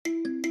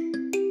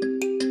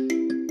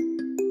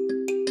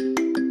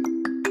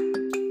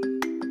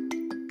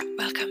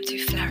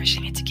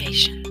Flourishing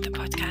Education, the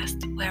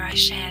podcast where I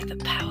share the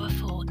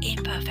powerful,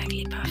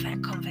 imperfectly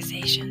perfect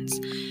conversations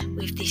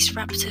with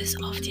disruptors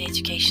of the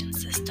education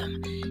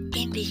system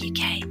in the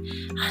UK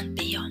and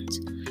beyond.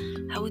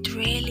 I would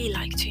really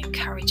like to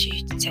encourage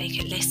you to take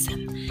a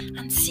listen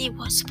and see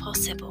what's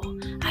possible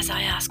as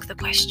I ask the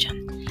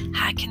question,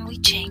 how can we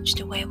change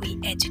the way we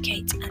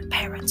educate and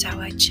parent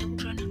our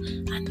children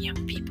and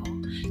young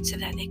people so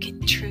that they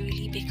can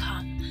truly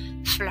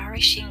become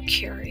flourishing,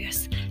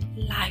 curious,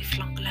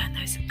 lifelong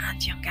learners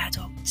and young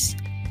adults.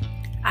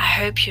 I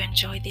hope you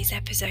enjoyed these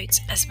episodes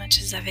as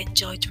much as I've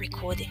enjoyed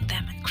recording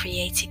them and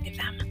creating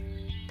them.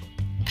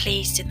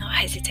 Please do not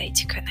hesitate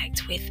to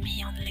connect with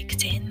me on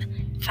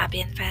LinkedIn,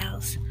 Fabienne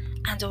Vels,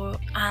 and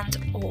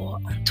or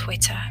on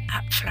Twitter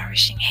at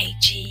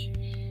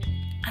FlourishingHG.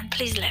 And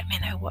please let me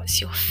know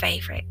what's your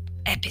favourite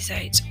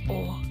episodes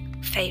or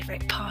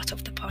favourite part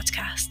of the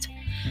podcast.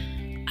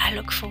 I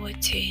look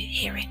forward to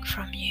hearing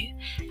from you,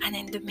 and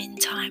in the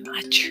meantime,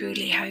 I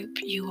truly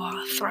hope you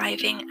are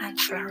thriving and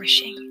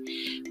flourishing.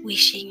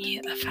 Wishing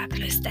you a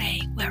fabulous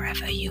day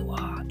wherever you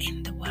are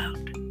in the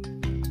world.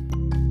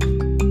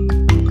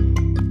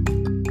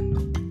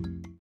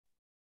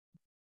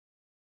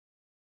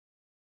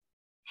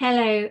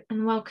 Hello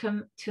and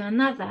welcome to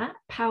another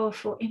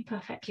powerful,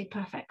 imperfectly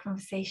perfect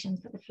conversation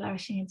for the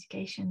Flourishing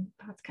Education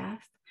podcast.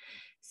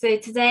 So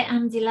today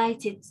I'm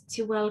delighted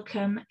to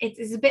welcome, it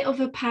is a bit of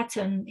a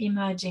pattern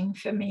emerging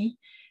for me,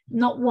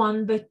 not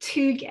one, but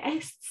two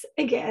guests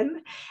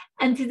again.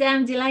 And today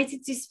I'm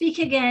delighted to speak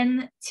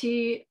again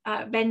to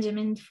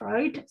Benjamin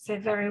Freud. So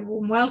very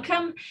warm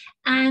welcome.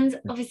 And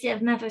obviously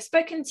I've never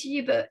spoken to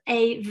you, but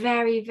a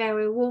very,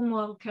 very warm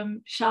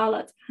welcome,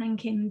 Charlotte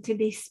Hankin, to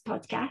this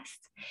podcast.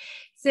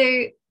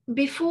 So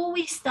before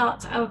we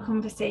start our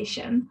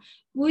conversation,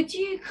 would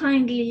you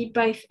kindly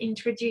both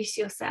introduce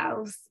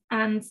yourselves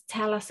and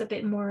tell us a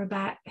bit more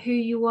about who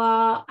you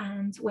are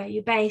and where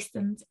you're based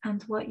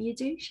and what you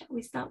do? Shall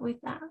we start with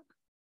that?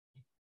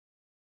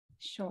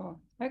 Sure.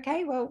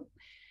 Okay, well,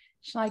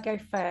 shall I go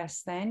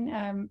first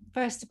then?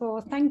 First of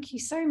all, thank you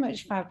so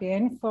much,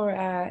 Fabienne, for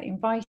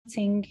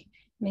inviting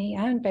me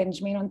and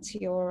Benjamin onto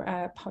your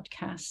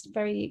podcast.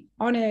 Very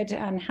honoured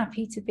and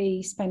happy to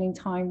be spending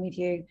time with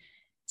you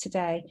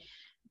today.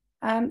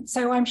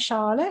 So I'm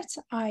Charlotte.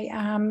 I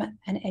am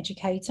an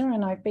educator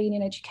and I've been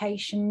in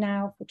education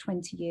now for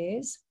 20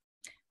 years.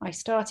 I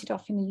started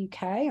off in the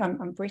UK.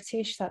 I'm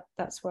British.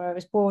 That's where I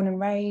was born and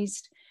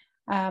raised,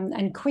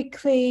 and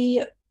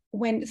quickly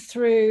went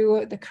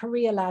through the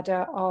career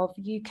ladder of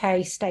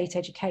UK state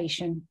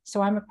education.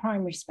 So I'm a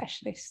primary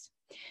specialist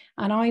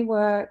and I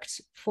worked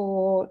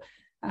for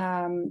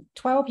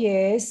 12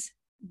 years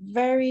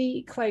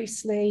very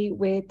closely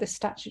with the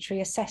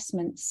statutory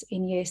assessments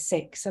in year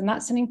 6. And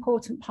that's an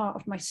important part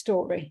of my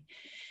story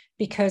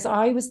because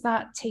I was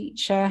that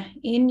teacher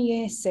in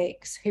year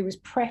 6 who was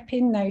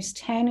prepping those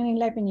 10 and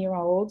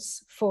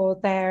 11-year-olds for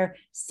their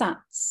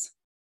SATs.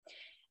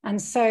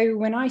 And so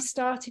when I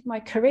started my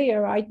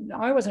career,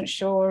 I wasn't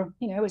sure,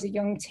 as a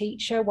young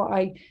teacher, what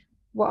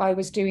I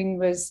was doing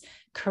was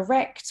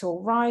correct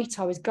or right.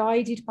 I was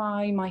guided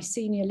by my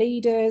senior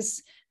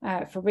leaders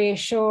for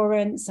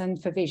reassurance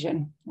and for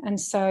vision. And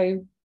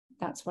so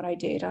that's what I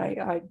did.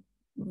 I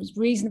was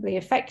reasonably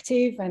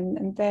effective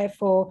and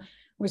therefore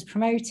was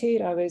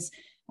promoted. I was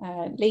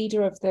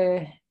leader of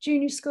the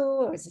junior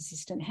school. I was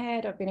assistant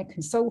head. I've been a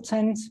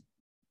consultant.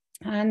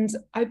 And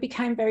I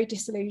became very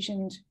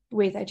disillusioned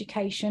with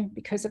education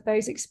because of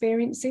those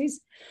experiences.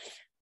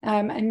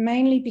 And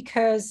mainly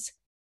because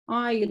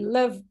I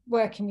love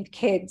working with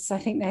kids. I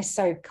think they're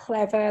so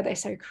clever, they're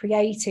so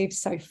creative,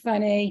 so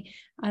funny.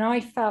 And I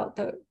felt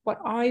that what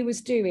I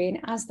was doing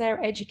as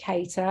their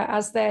educator,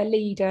 as their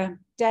leader,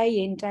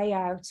 day in, day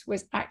out,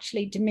 was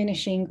actually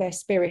diminishing their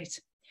spirit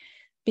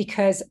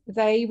because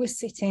they were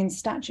sitting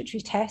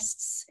statutory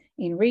tests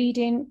in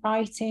reading,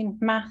 writing,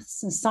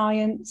 maths and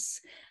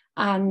science,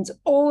 and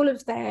all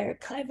of their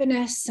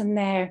cleverness and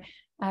their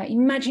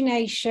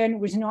imagination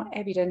was not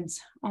evident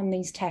on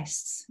these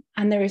tests.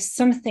 And there is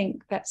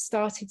something that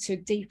started to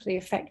deeply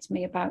affect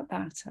me about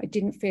that. I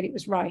didn't feel it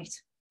was right.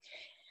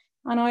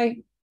 And I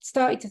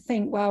started to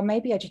think, well,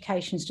 maybe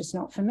education's just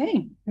not for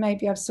me.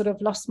 Maybe I've sort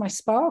of lost my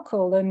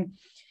sparkle. And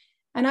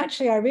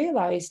actually I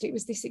realized it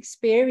was this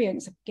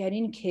experience of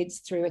getting kids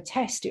through a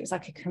test. It was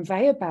like a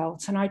conveyor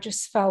belt. And I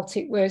just felt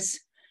it was,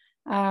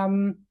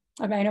 I'm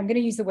going to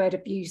use the word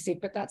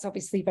abusive, but that's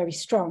obviously very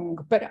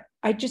strong. But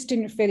I just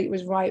didn't feel it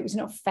was right. It was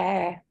not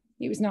fair.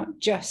 It was not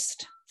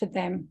just for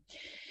them.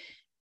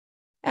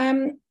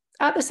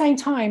 At the same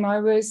time, I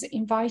was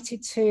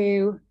invited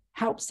to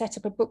help set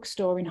up a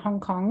bookstore in Hong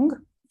Kong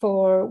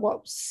for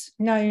what's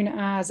known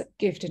as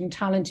gifted and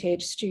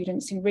talented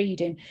students in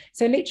reading.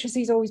 So literacy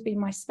has always been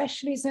my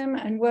specialism,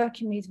 and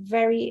working with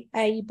very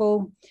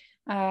able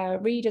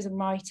readers and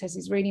writers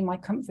is really my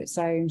comfort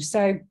zone.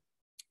 So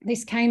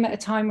this came at a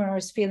time where I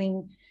was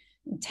feeling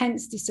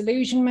intense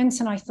disillusionment,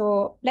 and I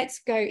thought, let's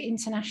go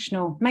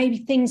international. Maybe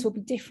things will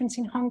be different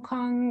in Hong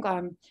Kong.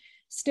 I'm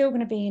still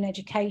going to be in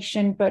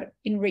education, but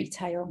in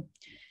retail.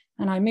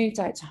 And I moved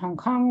out to Hong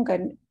Kong,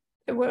 and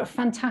what a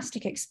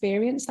fantastic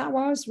experience that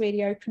was.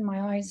 Really opened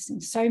my eyes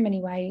in so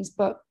many ways,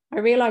 but I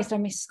realized I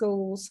missed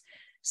schools.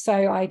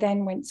 So I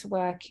then went to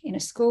work in a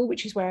school,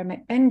 which is where I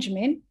met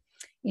Benjamin,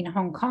 in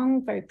Hong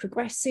Kong, very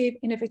progressive,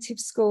 innovative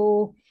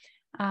school.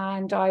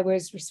 And I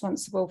was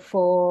responsible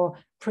for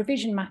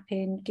provision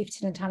mapping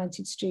gifted and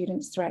talented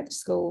students throughout the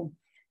school.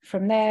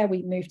 From there,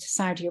 we moved to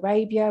Saudi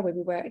Arabia, where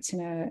we worked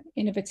in an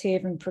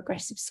innovative and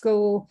progressive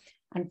school.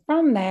 And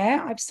from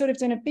there, I've sort of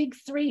done a big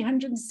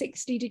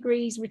 360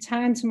 degrees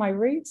return to my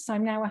roots.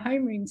 I'm now a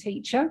homeroom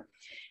teacher.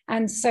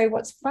 And so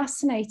what's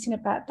fascinating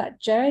about that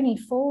journey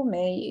for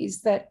me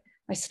is that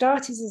I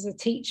started as a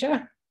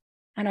teacher,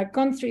 and I've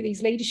gone through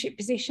these leadership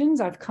positions.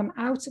 I've come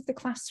out of the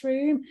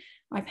classroom.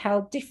 I've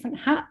held different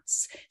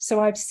hats.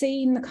 So I've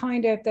seen the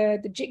kind of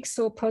the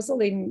jigsaw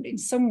puzzle in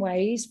some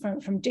ways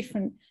from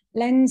different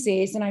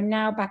lenses, and I'm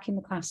now back in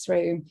the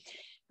classroom.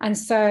 And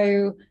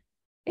so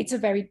it's a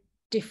very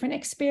different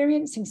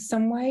experience in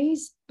some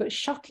ways, but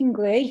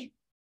shockingly,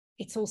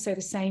 it's also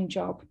the same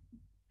job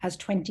as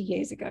 20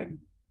 years ago.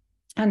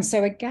 And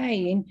so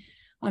again,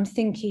 I'm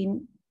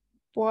thinking,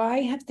 why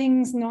have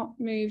things not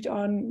moved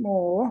on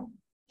more?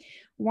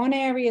 One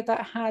area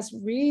that has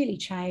really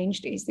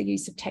changed is the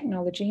use of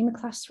technology in the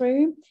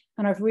classroom.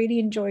 And I've really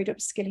enjoyed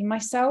upskilling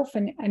myself,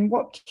 and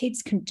what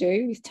kids can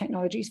do with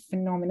technology is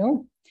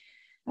phenomenal.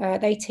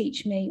 They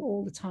teach me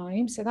all the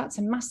time. So that's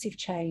a massive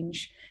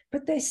change,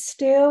 but they're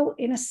still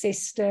in a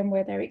system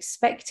where they're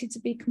expected to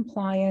be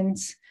compliant.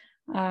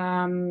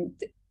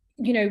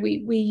 You know,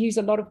 we use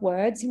a lot of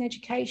words in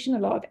education, a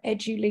lot of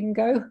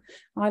edu-lingo,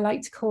 I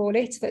like to call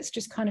it, that's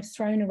just kind of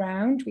thrown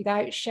around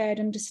without shared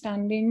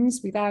understandings,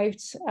 without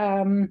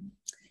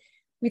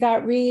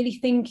really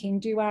thinking,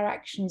 do our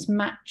actions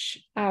match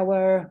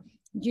our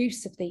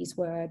use of these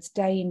words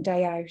day in,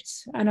 day out?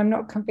 And I'm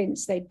not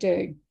convinced they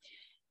do.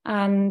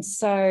 And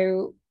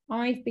so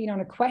I've been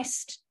on a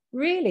quest,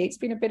 really, it's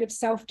been a bit of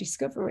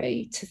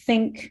self-discovery to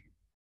think,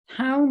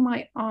 how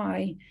might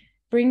I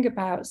bring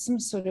about some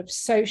sort of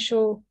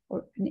social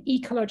or an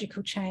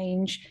ecological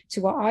change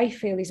to what I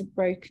feel is a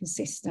broken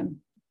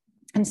system?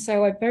 And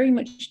so I very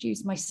much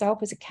use myself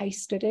as a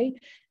case study,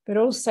 but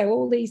also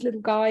all these little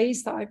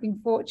guys that I've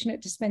been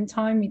fortunate to spend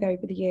time with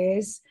over the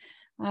years.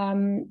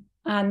 And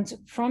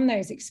from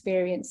those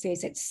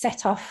experiences, it's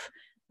set off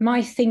my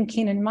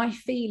thinking and my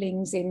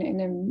feelings in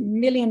a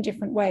million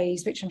different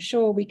ways, which I'm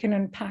sure we can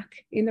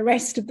unpack in the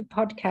rest of the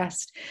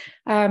podcast.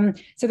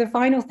 So the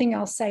final thing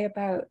I'll say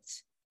about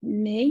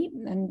me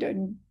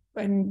and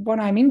what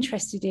I'm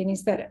interested in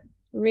is that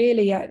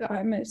really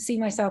I see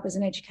myself as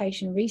an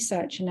education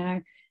researcher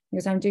now,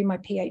 because I'm doing my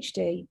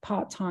PhD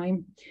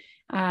part-time.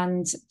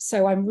 And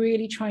so I'm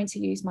really trying to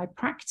use my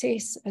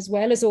practice as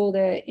well as all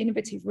the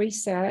innovative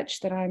research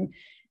that I'm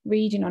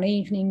reading on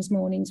evenings,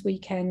 mornings,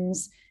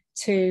 weekends,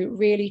 to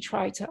really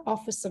try to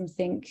offer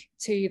something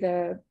to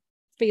the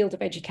field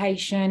of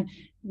education,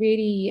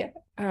 really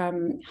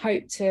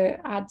hope to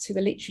add to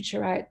the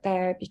literature out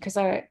there, because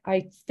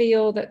I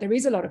feel that there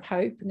is a lot of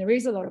hope and there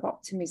is a lot of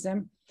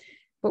optimism,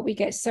 but we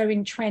get so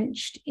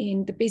entrenched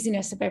in the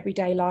busyness of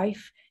everyday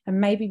life,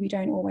 and maybe we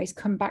don't always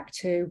come back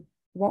to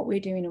what we're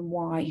doing and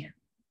why.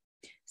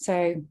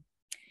 So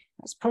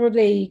that's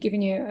probably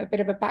giving you a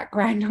bit of a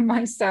background on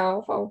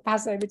myself. I'll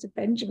pass over to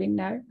Benjamin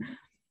now.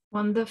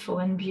 Wonderful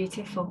and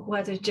beautiful.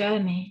 What a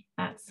journey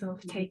that's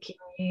sort of taking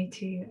you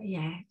to,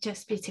 yeah,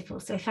 just beautiful.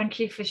 So thank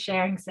you for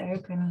sharing so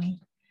openly.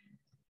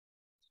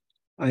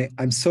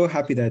 I'm so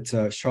happy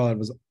that Charlotte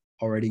was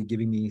already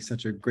giving me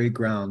such a great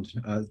ground.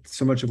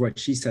 So much of what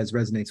she says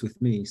resonates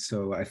with me.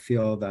 So I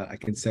feel that I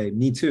can say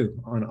me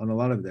too on a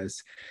lot of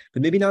this,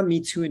 but maybe not me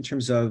too in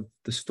terms of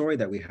the story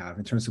that we have,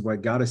 in terms of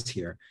what got us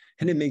here.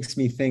 And it makes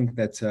me think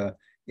that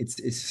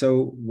it's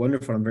so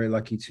wonderful. I'm very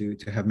lucky to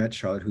have met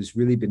Charlotte, who's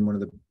really been one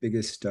of the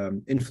biggest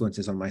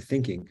influences on my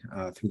thinking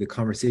through the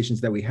conversations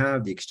that we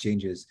have, the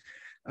exchanges.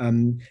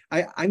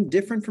 I'm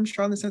different from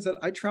Charlotte in the sense that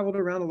I traveled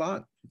around a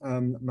lot.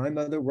 My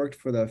mother worked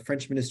for the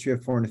French Ministry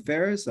of Foreign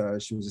Affairs.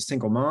 She was a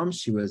single mom.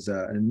 She was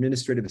an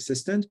administrative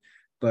assistant,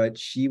 but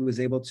she was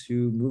able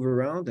to move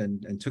around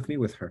and took me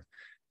with her.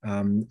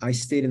 I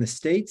stayed in the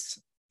States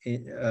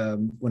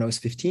when I was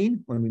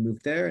 15, when we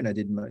moved there, and I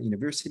did my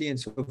university and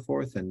so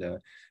forth, and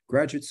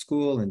graduate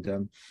school.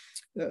 And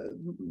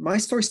my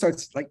story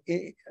starts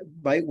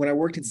by when I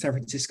worked in San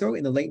Francisco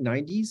in the late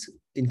 90s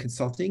in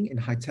consulting in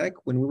high tech,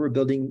 when we were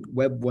building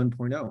Web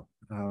 1.0.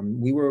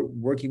 We were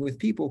working with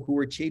people who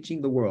were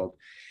changing the world.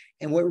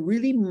 And what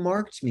really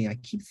marked me, I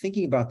keep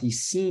thinking about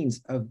these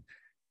scenes of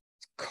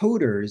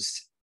coders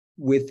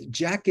with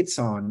jackets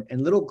on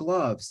and little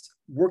gloves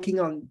working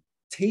on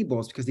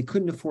tables because they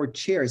couldn't afford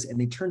chairs, and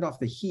they turned off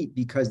the heat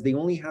because they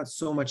only had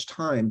so much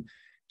time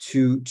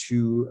to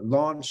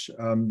launch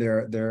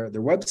their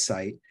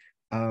website,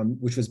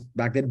 which was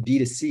back then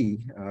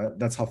B2C.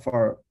 That's how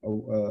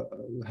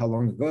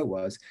long ago it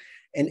was.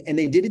 And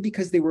they did it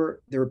because they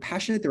were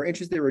passionate, they were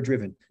interested, they were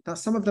driven. Now,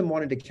 some of them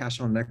wanted to cash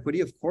on equity,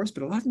 of course,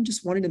 but a lot of them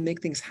just wanted to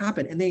make things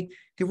happen. And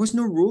there was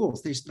no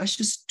rules. Let's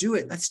just do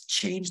it. Let's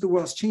change the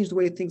world. Let's change the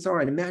way things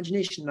are, and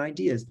imagination and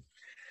ideas.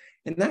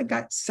 And that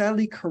got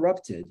sadly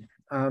corrupted.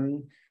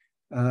 And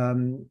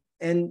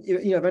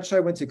eventually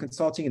I went to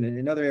consulting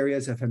in other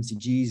areas,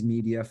 FMCGs,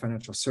 media,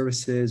 financial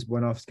services,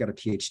 went off, got a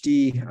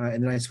PhD,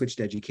 and then I switched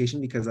to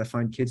education because I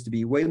find kids to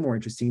be way more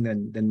interesting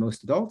than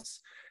most adults.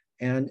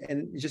 And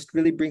it just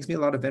really brings me a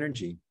lot of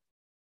energy.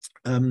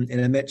 And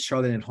I met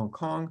Charlotte in Hong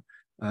Kong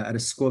at a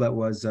school that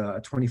was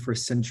a 21st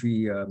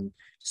Century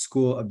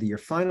School of the Year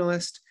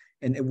finalist.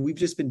 And we've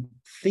just been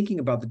thinking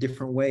about the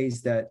different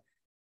ways that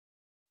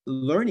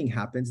learning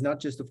happens, not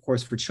just, of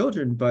course, for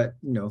children, but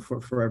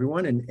for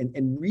everyone,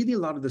 and really a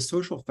lot of the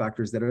social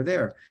factors that are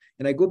there.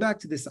 And I go back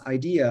to this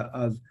idea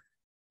of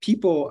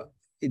people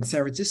in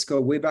San Francisco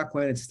way back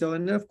when, it's still,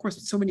 and of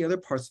course, so many other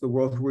parts of the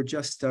world who were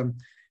just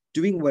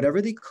doing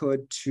whatever they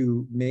could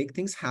to make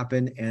things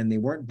happen, and they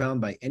weren't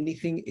bound by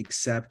anything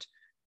except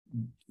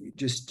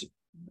just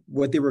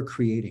what they were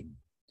creating.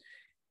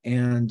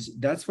 And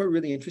that's what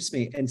really interests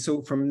me. And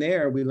so from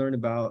there, we learn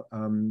about, I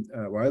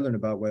learned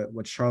about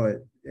what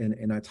Charlotte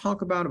and I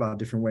talk about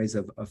different ways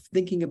of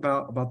thinking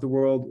about the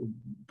world,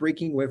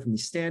 breaking away from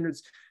these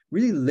standards,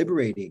 really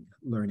liberating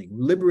learning,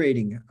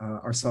 liberating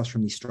ourselves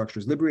from these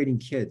structures, liberating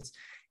kids,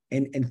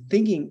 and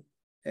thinking,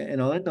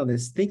 and I'll end on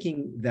this,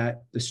 thinking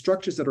that the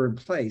structures that are in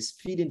place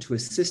feed into a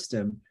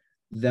system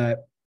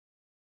that,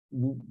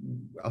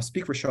 I'll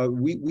speak for Charlotte,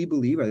 we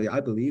believe, I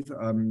believe,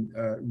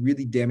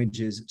 really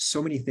damages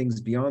so many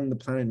things beyond the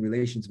planet and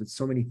relations with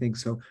so many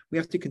things. So we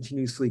have to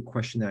continuously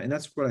question that. And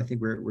that's what I think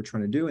we're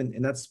trying to do.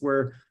 And that's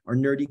where our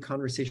nerdy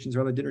conversations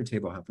around the dinner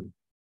table happen.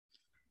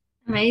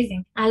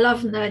 Amazing. I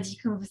love nerdy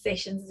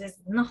conversations. There's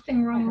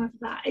nothing wrong with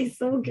that.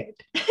 It's all good.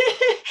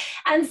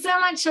 And so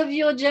much of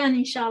your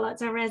journey,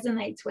 Charlotte, I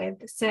resonate with.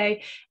 So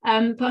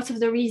part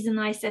of the reason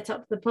I set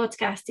up the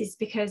podcast is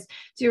because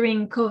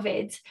during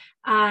COVID,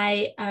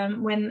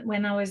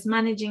 when I was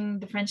managing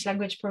the French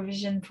language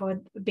provision for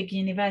a big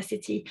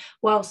university,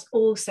 whilst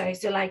also,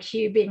 so like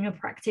you being a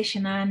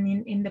practitioner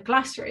and in the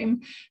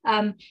classroom,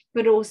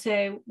 but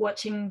also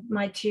watching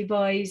my two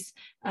boys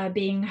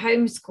being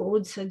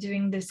homeschooled, so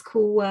doing the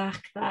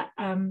schoolwork that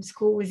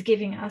school was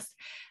giving us.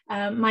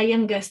 My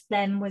youngest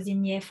then was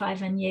in year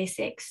 5 and year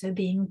 6, so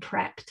being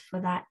prepped for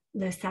that,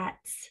 the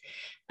SATs.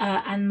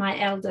 And my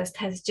eldest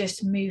has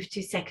just moved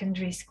to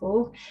secondary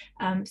school,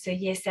 so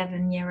year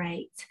 7, year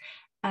 8.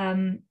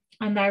 And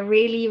I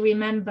really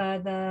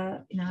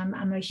remember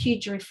I'm a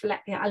huge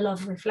reflector. I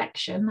love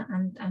reflection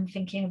and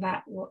thinking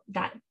about what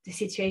that the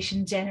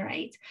situation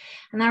generates.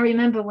 And I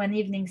remember one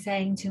evening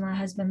saying to my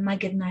husband, my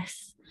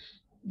goodness,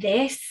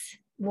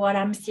 what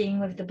I'm seeing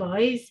with the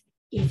boys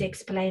is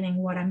explaining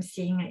what I'm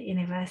seeing at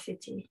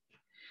university.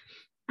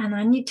 And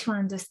I need to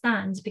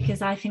understand,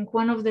 because I think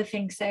one of the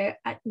things, so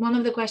one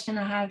of the questions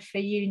I have for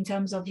you in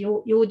terms of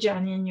your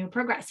journey and your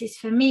progress is,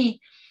 for me,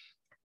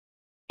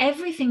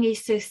 everything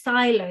is so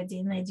siloed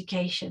in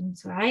education,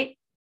 right?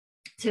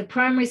 So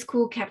primary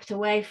school kept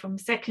away from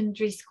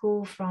secondary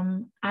school,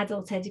 from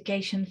adult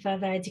education,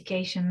 further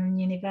education,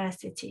 and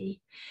university.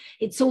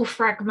 It's all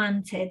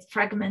fragmented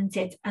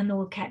and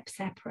all kept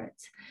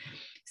separate.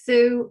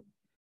 So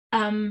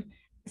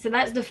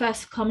that's the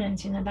first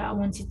comment that I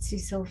wanted to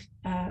sort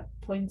of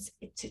point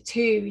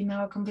to in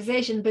our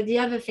conversation. But the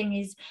other thing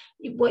is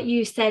what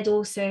you said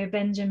also,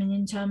 Benjamin,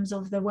 in terms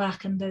of the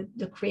work and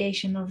the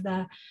creation of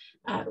the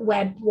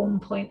Web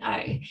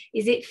 1.0,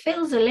 is it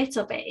feels a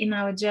little bit in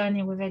our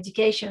journey with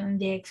education and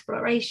the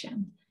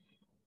exploration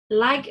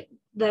like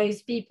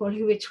those people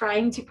who were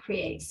trying to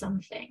create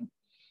something.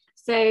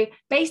 So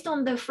based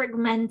on the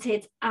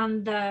fragmented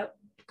and the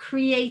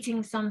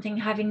creating something,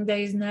 having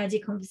those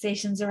nerdy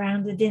conversations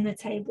around the dinner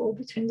table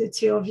between the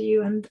two of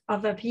you and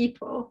other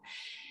people,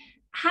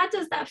 how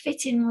does that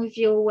fit in with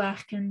your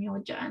work and your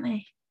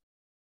journey?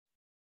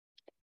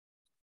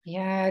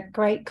 Yeah,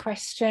 great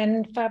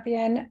question,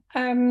 Fabienne.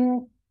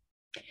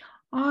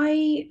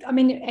 I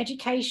mean,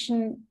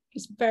 education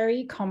is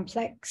very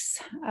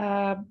complex,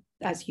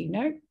 as you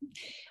know,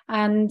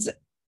 and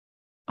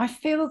I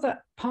feel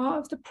that part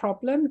of the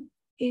problem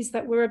is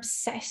that we're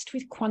obsessed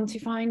with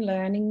quantifying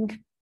learning.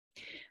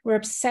 We're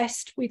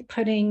obsessed with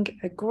putting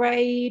a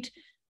grade,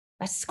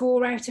 a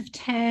score out of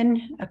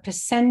 10, a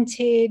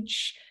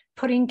percentage,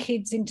 putting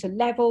kids into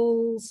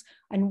levels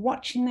and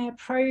watching their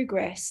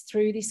progress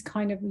through this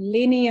kind of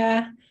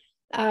linear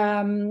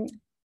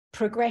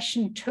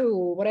progression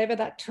tool, whatever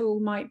that tool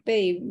might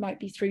be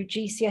through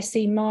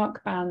GCSE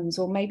mark bands,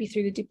 or maybe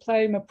through the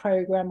diploma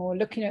program, or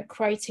looking at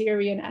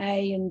criterion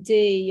A and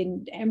D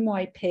and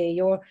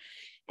MYP, or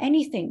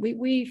anything.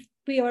 We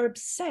are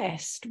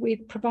obsessed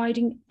with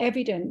providing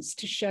evidence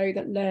to show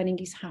that learning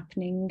is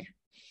happening.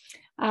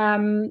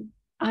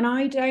 And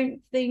I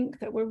don't think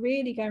that we're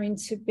really going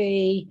to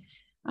be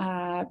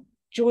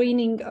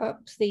joining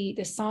up the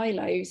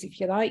silos, if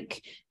you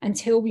like,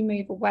 until we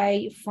move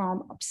away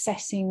from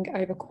obsessing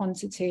over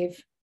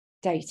quantitative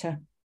data.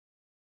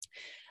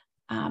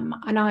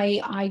 And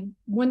I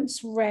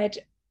once read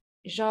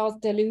Gilles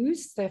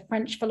Deleuze, the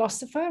French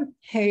philosopher,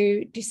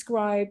 who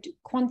described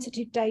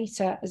quantitative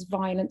data as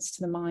violence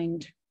to the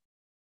mind.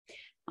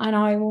 And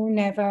I will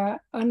never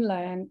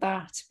unlearn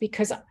that,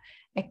 because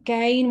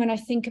again, when I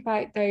think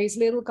about those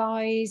little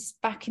guys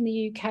back in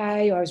the UK,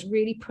 I was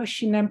really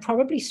pushing them,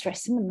 probably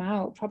stressing them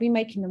out, probably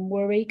making them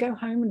worry, go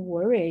home and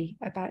worry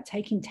about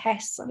taking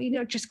tests. I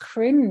mean, just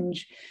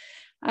cringe.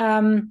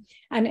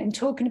 And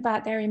talking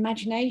about their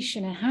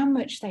imagination and how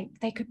much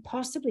they could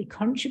possibly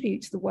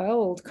contribute to the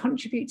world,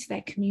 contribute to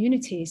their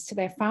communities, to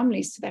their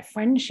families, to their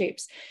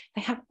friendships.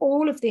 They have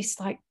all of this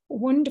like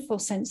wonderful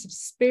sense of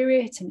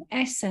spirit and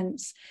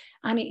essence,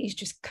 and it is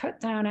just cut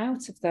down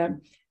out of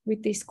them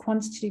with this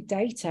quantitative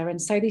data.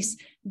 And so this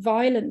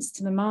violence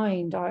to the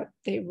mind,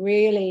 it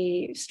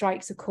really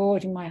strikes a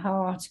chord in my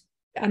heart.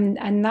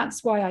 And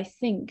that's why I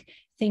think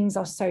things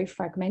are so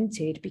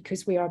fragmented,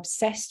 because we are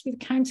obsessed with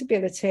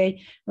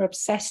accountability, we're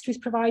obsessed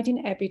with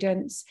providing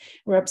evidence,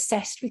 we're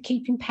obsessed with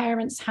keeping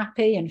parents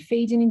happy and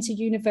feeding into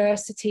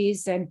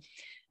universities and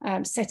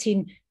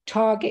setting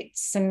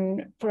targets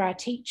and for our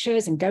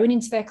teachers and going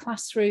into their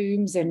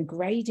classrooms and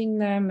grading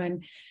them.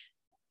 And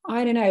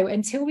I don't know,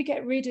 until we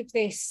get rid of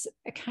this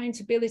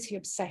accountability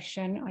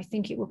obsession, I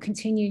think it will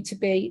continue to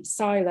be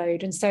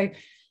siloed. And so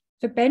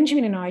for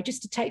Benjamin and I,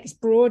 just to take this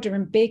broader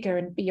and bigger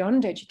and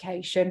beyond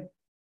education,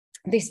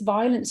 this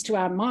violence to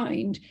our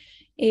mind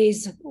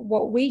is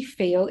what we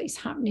feel is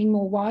happening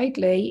more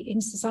widely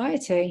in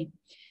society.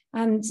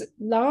 And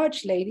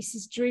largely this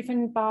is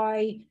driven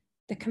by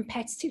the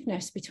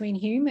competitiveness between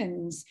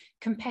humans,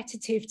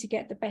 competitive to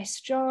get the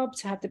best job,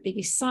 to have the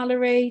biggest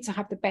salary, to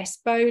have the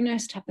best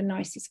bonus, to have the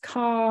nicest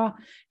car,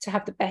 to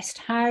have the best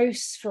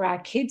house, for our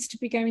kids to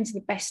be going to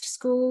the best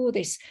school,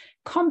 this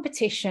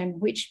competition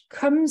which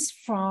comes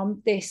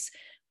from this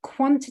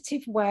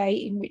quantitative way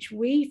in which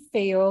we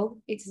feel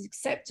it is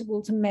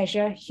acceptable to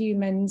measure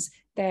humans,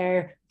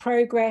 their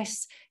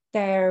progress,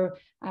 their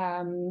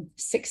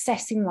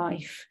success in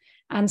life.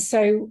 And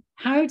so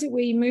how do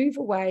we move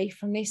away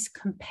from this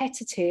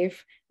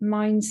competitive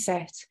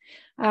mindset?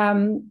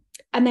 And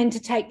then to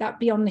take that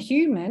beyond the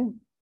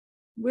human,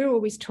 we're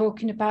always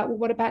talking about, well,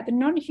 what about the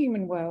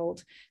non-human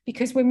world?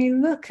 Because when we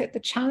look at the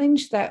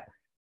challenge that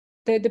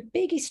the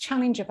biggest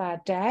challenge of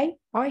our day,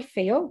 I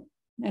feel,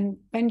 and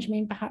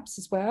Benjamin perhaps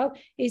as well,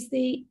 is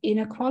the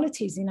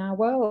inequalities in our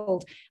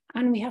world.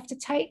 And we have to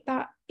take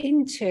that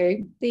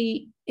into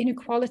the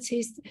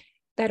inequalities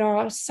that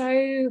are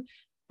so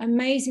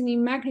amazingly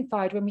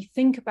magnified when we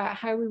think about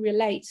how we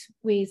relate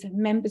with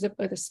members of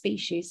other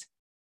species.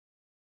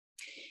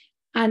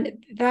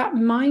 And that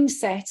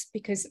mindset,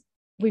 because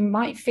we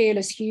might feel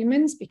as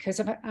humans, because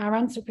of our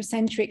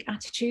anthropocentric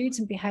attitudes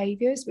and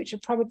behaviors, which are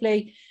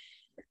probably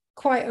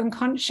quite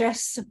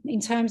unconscious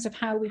in terms of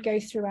how we go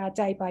through our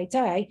day by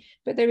day,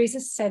 but there is a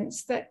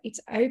sense that it's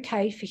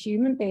okay for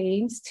human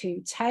beings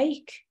to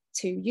take,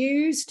 to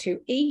use,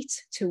 to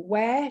eat, to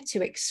wear,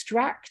 to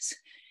extract,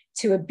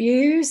 to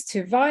abuse,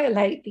 to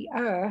violate the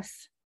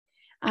earth.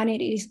 And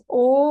it is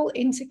all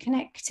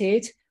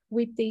interconnected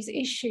with these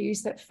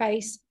issues that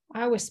face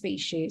our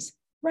species: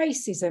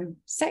 racism,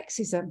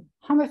 sexism,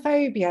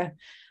 homophobia,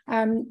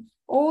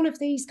 all of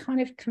these kind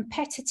of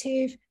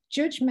competitive,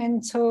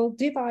 judgmental,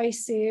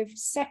 divisive,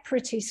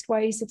 separatist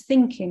ways of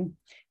thinking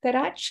that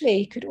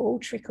actually could all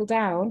trickle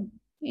down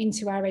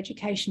into our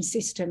education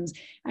systems.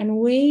 And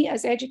we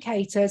as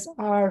educators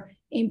are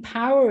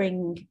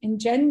empowering,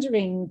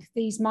 engendering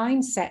these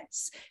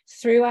mindsets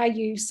through our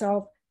use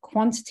of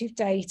quantitative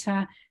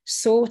data,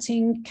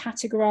 sorting,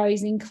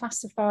 categorizing,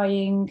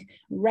 classifying,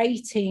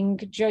 rating,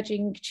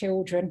 judging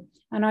children.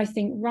 And I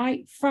think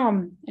right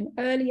from an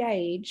early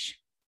age,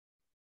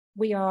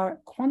 we are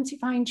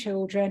quantifying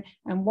children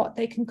and what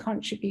they can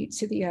contribute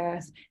to the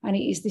earth. And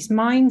it is this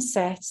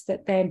mindset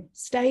that then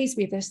stays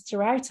with us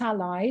throughout our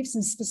lives.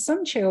 And for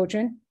some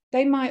children,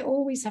 they might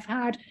always have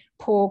had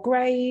poor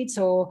grades,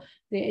 or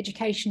the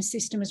education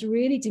system has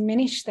really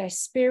diminished their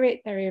spirit,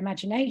 their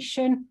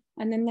imagination,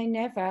 and then they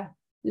never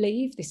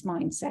leave this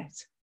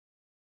mindset.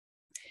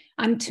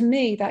 And to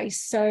me, that is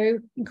so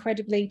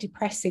incredibly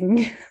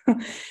depressing.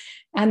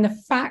 And the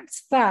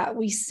fact that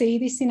we see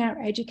this in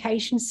our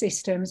education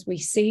systems, we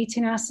see it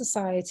in our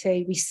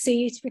society, we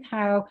see it with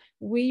how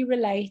we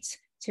relate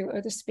to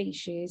other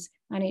species,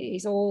 and it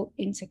is all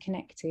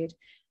interconnected.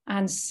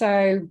 And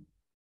so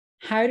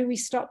how do we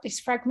stop this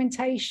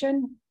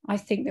fragmentation? I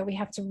think that we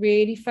have to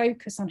really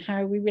focus on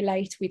how we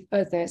relate with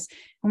others.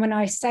 And when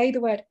I say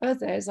the word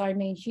others, I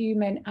mean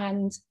human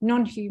and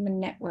non-human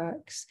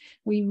networks.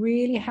 We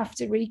really have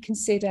to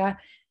reconsider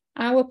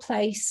our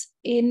place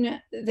in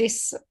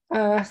this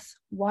earth.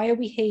 Why are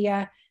we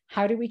here?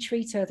 How do we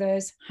treat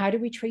others? How do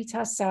we treat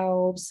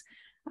ourselves?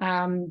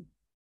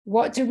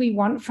 What do we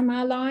want from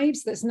our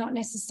lives that's not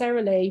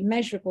necessarily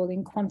measurable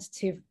in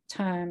quantitative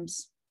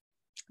terms?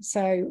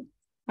 So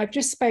I've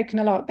just spoken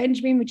a lot.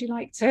 Benjamin, would you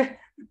like to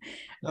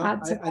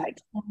add to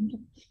that?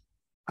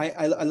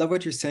 I love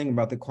what you're saying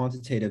about the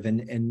quantitative,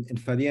 and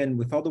Fabienne,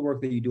 with all the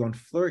work that you do on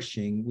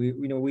flourishing,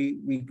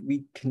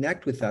 we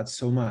connect with that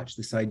so much.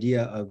 This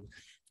idea of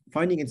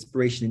finding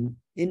inspiration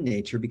in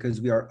nature because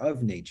we are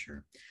of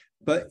nature,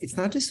 but it's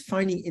not just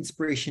finding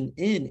inspiration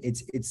in,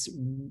 it's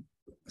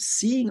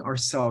seeing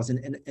ourselves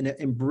and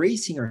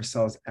embracing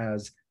ourselves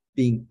as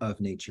being of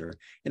nature.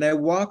 And I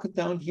walk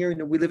down here,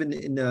 we live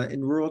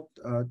in rural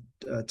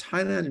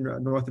Thailand,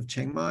 in north of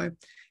Chiang Mai,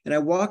 and I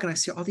walk and I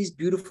see all these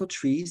beautiful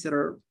trees that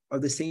are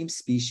the same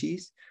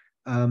species.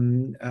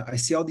 I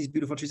see all these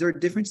beautiful trees. There are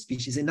different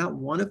species, and not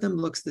one of them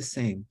looks the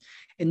same.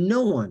 And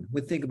no one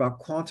would think about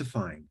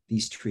quantifying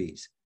these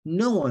trees.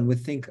 No one would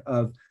think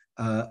of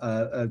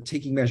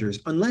taking measures,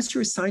 unless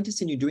you're a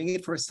scientist and you're doing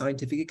it for a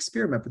scientific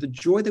experiment. But the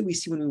joy that we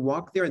see when we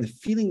walk there and the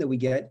feeling that we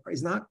get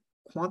is not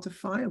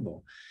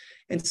quantifiable.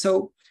 And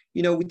so,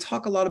 we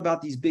talk a lot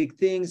about these big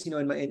things,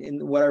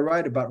 in what I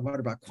write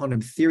about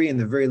quantum theory and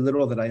the very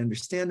little that I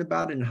understand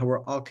about it, and how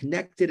we're all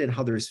connected and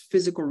how there's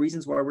physical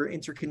reasons why we're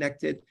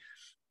interconnected.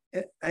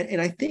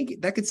 And I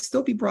think that could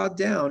still be brought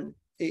down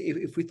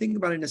if we think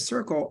about it in a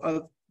circle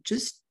of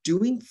just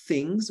doing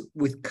things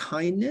with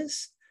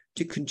kindness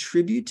to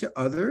contribute to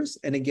others.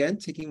 And again,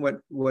 taking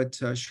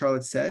what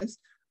Charlotte says,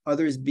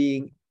 others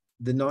being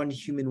the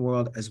non-human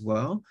world as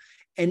well,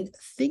 and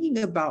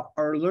thinking about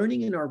our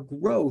learning and our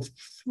growth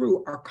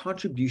through our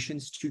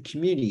contributions to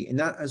community. And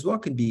that as well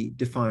can be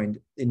defined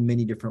in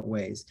many different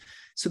ways,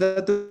 so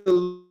that the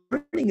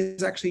learning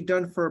is actually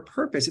done for a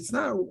purpose. It's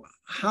not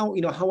how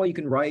well you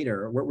can write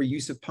or what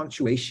use of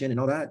punctuation and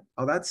all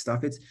that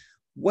stuff. It's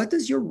what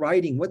does your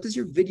writing, what does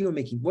your video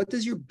making, what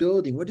does your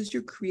building, what does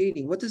your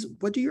creating, what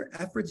do your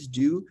efforts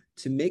do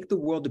to make the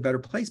world a better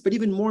place? But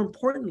even more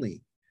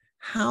importantly,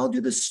 how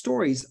do the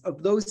stories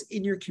of those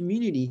in your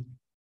community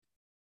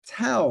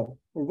tell,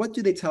 or what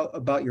do they tell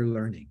about your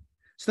learning?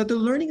 So that the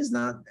learning is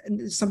not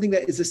something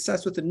that is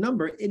assessed with a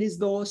number. It is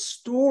those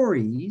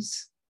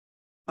stories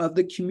of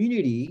the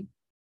community,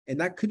 and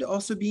that could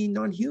also be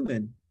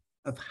non-human,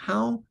 of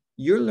how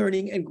your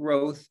learning and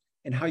growth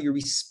and how your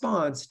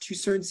response to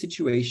certain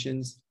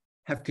situations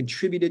have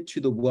contributed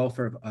to the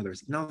welfare of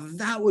others. Now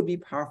that would be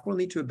powerful and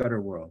lead to a better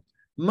world,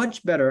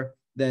 much better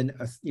than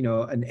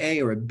an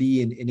A or a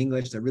B in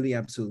English that really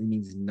absolutely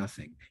means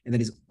nothing, and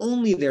that is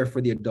only there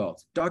for the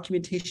adults.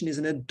 Documentation is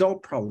an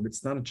adult problem.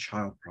 It's not a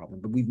child problem,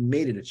 but we've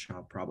made it a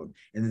child problem,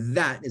 and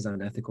that is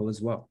unethical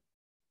as well.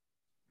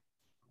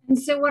 And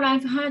so what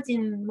I've heard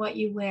in what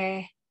you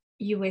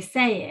were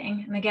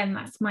saying, and again,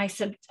 that's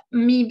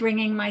me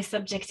bringing my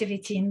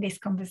subjectivity in this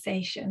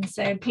conversation,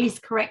 so please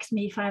correct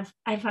me if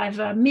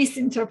I've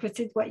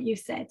misinterpreted what you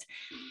said.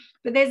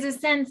 But there's a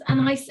sense,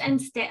 and I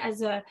sensed it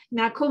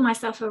I call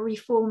myself a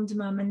reformed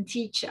mum and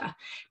teacher,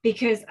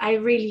 because I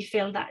really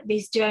feel that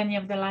this journey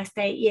of the last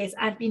 8 years,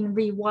 I've been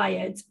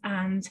rewired.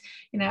 And,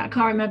 I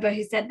can't remember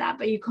who said that,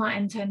 but you can't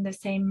enter in the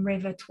same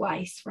river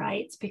twice,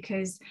 right?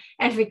 Because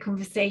every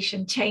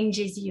conversation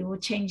changes you, or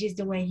changes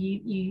the way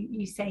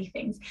you say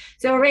things.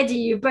 So already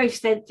you both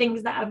said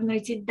things that I've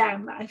noted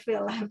down that I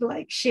feel have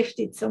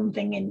shifted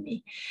something in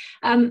me.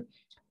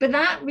 But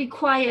that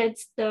required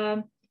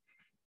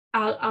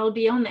I'll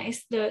be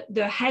honest, the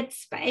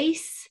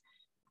headspace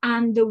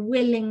and the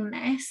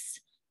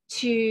willingness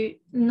to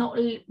not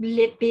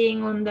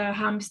being on the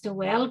hamster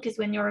wheel, because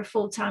when you're a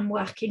full-time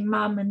working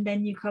mum and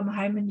then you come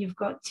home and you've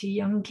got 2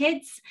 young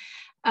kids,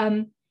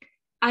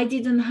 I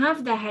didn't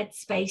have the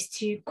headspace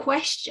to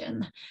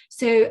question.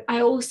 So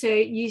I also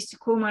used to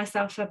call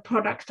myself a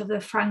product of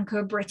the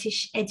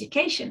Franco-British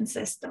education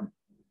system.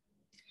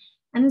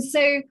 And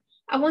so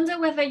I wonder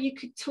whether you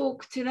could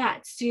talk to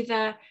that,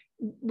 to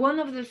one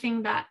of the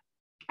things that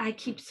I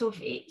keep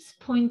it's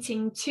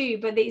pointing to,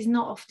 but it's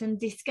not often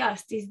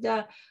discussed, is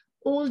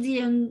all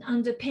the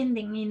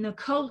underpinning in the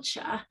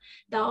culture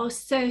that are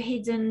so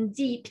hidden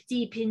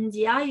deep in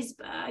the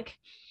iceberg.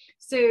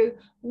 So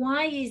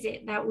why is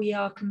it that we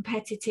are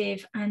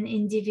competitive and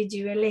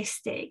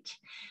individualistic?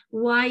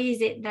 Why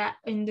is it that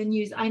in the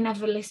news, I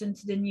never listened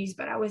to the news,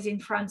 but I was in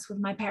France with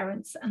my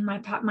parents, and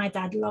my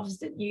dad loves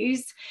the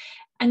news.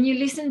 And you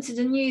listen to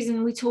the news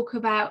and we talk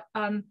about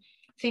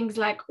things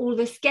like all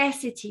the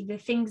scarcity, the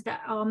things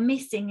that are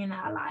missing in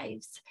our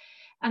lives.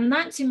 And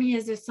that to me,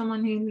 as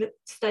someone who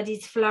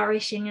studies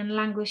flourishing and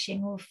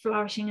languishing, or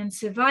flourishing and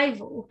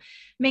survival,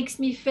 makes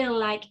me feel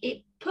like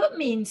it put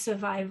me in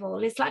survival.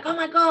 It's like, oh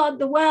my God,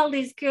 the world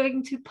is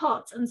going to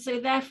pot. And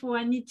so therefore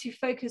I need to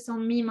focus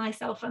on me,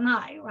 myself, and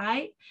I,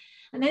 right?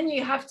 And then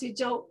you have to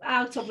jolt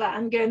out of that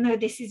and go, no,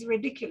 this is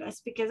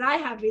ridiculous, because I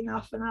have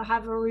enough and I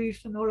have a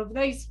roof and all of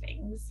those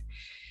things.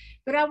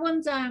 But I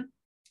wonder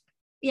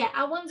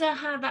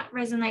how that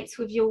resonates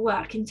with your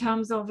work in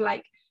terms of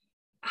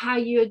how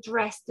you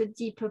address the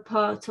deeper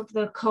part of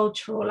the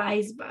cultural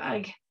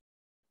iceberg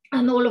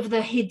and all of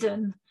the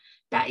hidden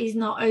that is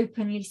not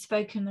openly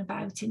spoken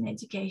about in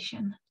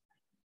education.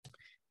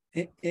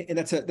 And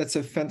that's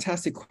a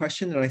fantastic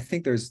question, and I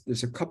think there's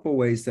a couple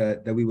ways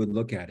that we would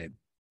look at it.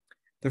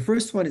 The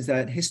first one is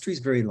that history is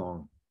very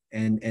long,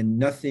 and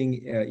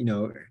nothing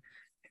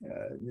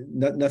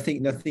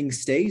nothing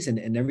stays,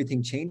 and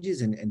everything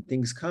changes, and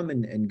things come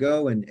and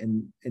go,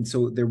 and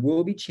so there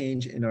will be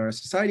change in our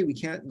society. We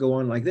can't go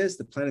on like this.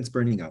 The planet's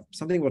burning up.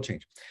 Something will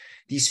change.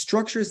 These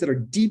structures that are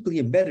deeply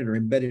embedded are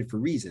embedded for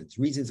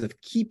reasons of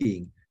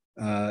keeping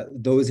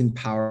those in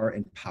power.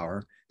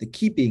 the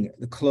keeping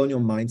the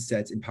colonial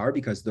mindsets in power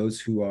because those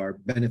who are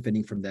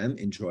benefiting from them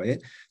enjoy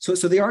it. So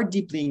they are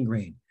deeply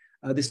ingrained.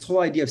 This whole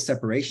idea of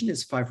separation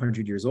is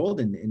 500 years old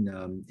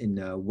in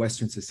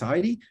Western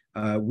society.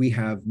 We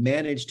have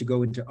managed to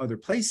go into other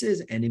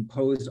places and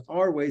impose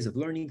our ways of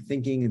learning,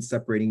 thinking, and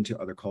separating to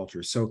other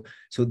cultures. So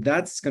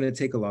that's going to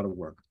take a lot of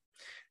work.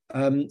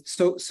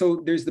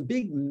 So there's the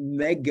big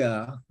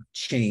mega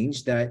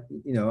change that,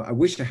 I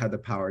wish I had the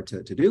power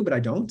to do, but I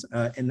don't.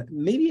 And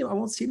maybe I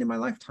won't see it in my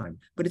lifetime,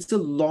 but it's a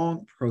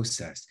long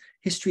process.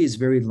 History is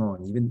very long,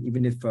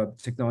 even if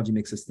technology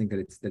makes us think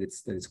that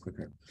it's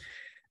quicker.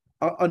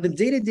 On the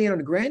day-to-day, on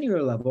a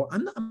granular level,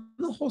 I'm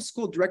the whole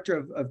school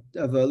director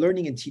of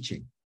learning and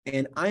teaching.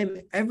 And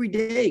I'm every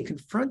day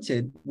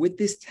confronted with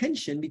this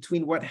tension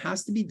between what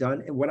has to be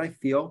done and what I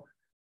feel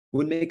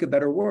would make a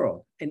better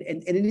world. And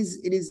it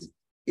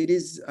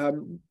is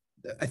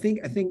I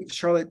think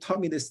Charlotte taught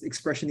me this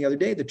expression the other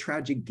day, the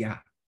tragic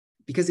gap,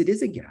 because it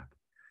is a gap.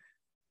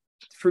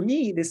 For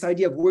me, this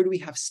idea of where do we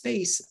have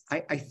space,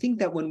 I think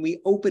that when we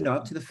open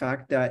up to the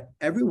fact that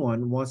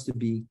everyone wants to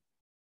be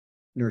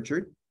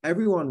nurtured,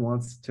 everyone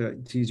wants to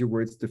use your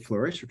words, to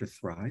flourish or to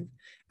thrive.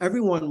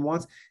 Everyone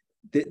wants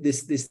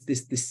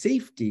this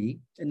safety,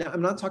 and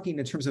I'm not talking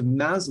in terms of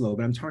Maslow,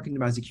 but I'm talking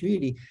about as a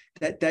community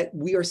that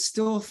we are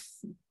still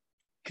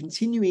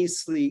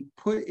continuously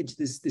put into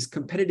this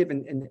competitive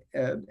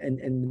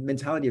and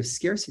mentality of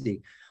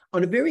scarcity.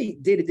 On a very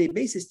day-to-day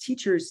basis,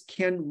 teachers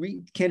can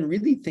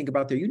really think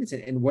about their units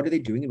and what are they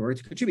doing in order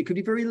to contribute. It could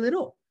be very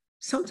little.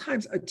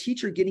 Sometimes a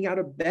teacher getting out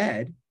of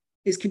bed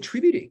is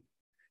contributing.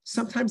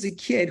 Sometimes a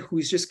kid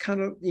who's just kind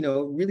of,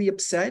 really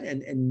upset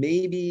and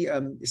maybe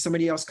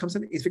somebody else comes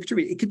in is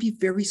contributing. It could be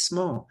very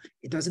small.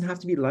 It doesn't have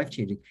to be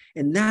life-changing.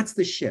 And that's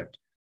the shift.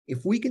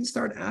 If we can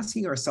start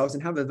asking ourselves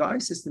and have a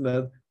value system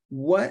of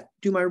what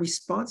do my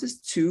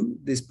responses to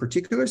this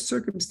particular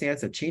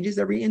circumstance that changes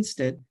every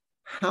instant,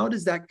 how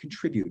does that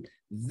contribute?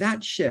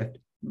 That shift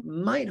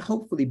might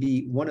hopefully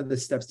be one of the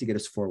steps to get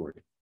us forward.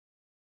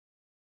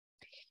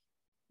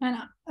 And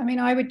I mean,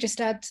 I would just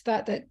add to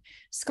that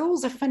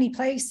schools are funny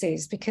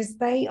places because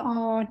they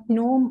are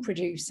norm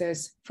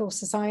producers for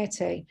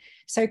society.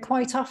 So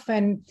quite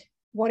often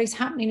what is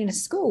happening in a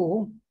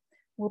school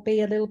will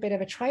be a little bit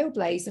of a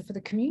trailblazer for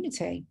the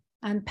community.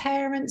 And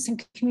parents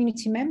and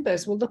community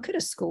members will look at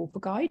a school for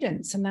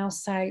guidance and they'll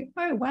say,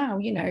 oh, wow,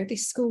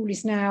 this school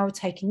is now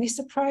taking this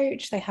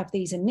approach. They have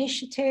these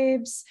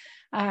initiatives.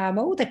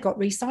 They've got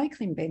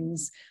recycling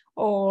bins,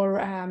 or,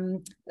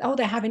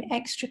 they're having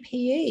extra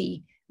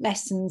PE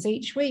lessons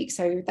each week.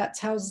 So that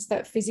tells us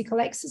that physical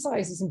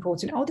exercise is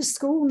important. The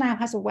school now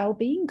has a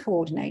well-being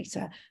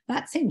coordinator.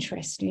 That's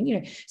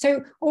interesting.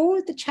 So all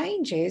of the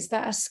changes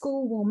that a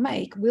school will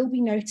make will be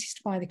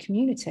noticed by the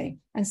community.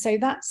 And so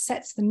that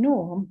sets the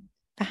norm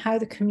for how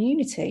the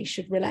community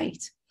should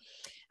relate.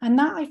 And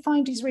that I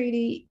find is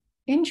really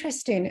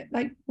interesting.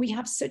 Like, we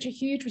have such a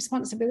huge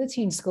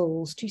responsibility in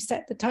schools to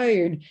set the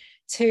tone,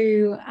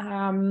 to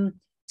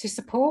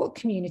support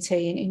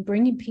community in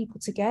bringing people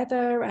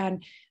together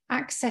and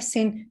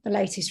accessing the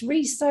latest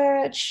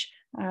research,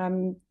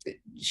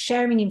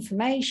 sharing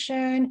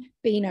information,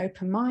 being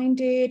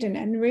open-minded,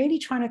 and really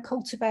trying to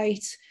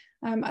cultivate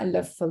a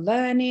love for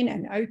learning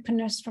and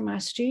openness from our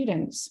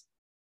students.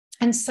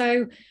 And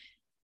so,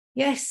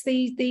 yes,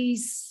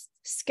 these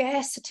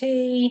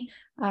scarcity,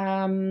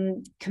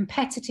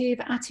 competitive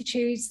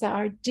attitudes that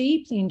are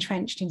deeply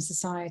entrenched in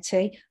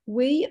society,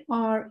 we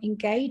are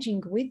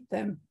engaging with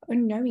them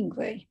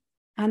unknowingly.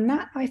 And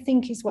that, I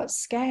think, is what's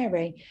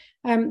scary.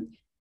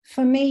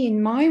 For me,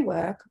 in my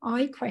work,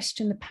 I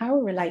question the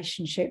power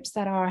relationships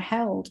that are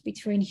held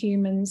between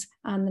humans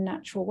and the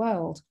natural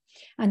world.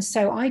 And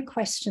so I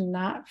question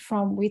that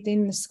from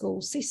within the school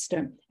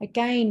system,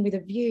 again, with a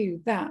view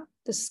that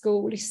the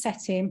school is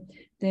setting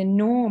the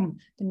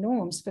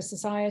norms for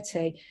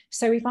society.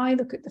 So if I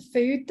look at the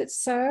food that's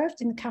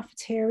served in the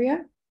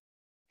cafeteria,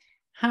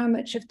 how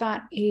much of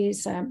that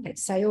is,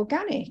 let's say,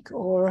 organic,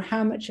 or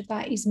how much of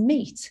that is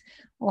meat,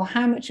 or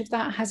how much of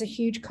that has a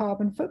huge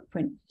carbon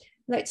footprint?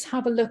 Let's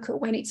have a look at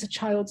when it's a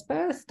child's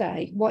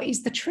birthday. What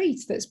is the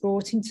treat that's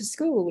brought into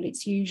school?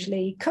 It's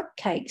usually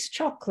cupcakes,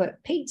 chocolate,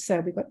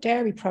 pizza. We've got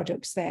dairy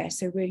products there.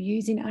 So we're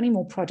using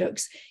animal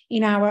products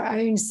in our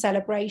own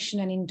celebration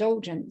and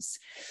indulgence.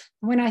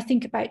 When I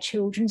think about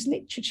children's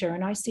literature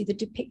and I see the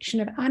depiction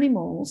of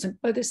animals and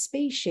other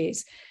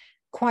species,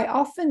 quite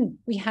often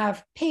we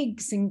have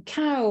pigs and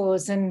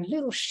cows and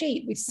little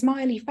sheep with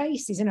smiley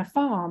faces in a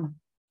farm.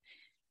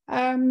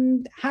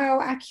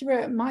 How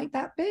accurate might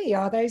that be?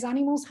 Are those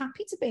animals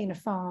happy to be in a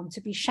farm, to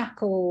be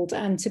shackled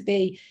and to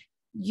be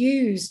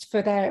used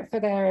for their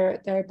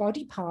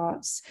body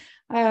parts?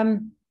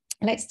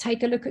 Let's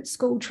take a look at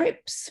school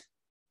trips,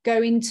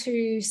 going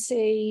to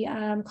see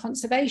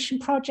conservation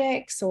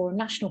projects or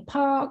national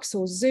parks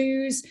or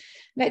zoos.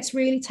 Let's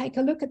really take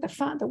a look at the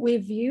fact that we're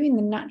viewing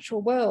the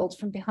natural world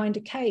from behind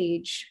a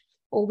cage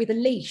or with a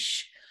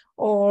leash,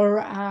 or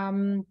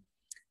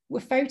we're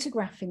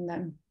photographing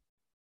them.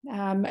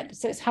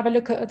 So let's have a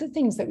look at other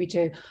things that we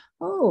do.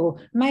 Oh,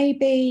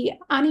 maybe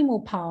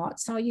animal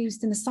parts are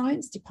used in the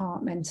science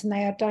department and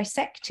they are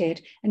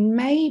dissected. And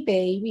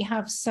maybe we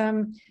have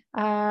some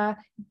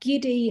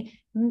giddy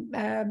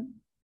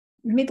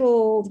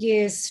middle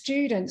years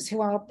students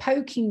who are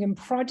poking and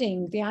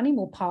prodding the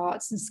animal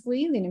parts and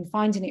squealing and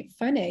finding it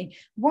funny.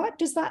 What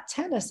does that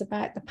tell us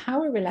about the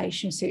power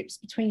relationships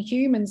between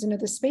humans and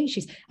other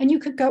species? And you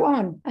could go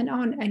on and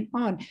on and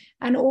on.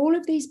 And all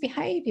of these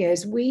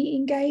behaviors we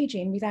engage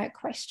in without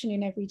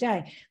questioning every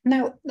day.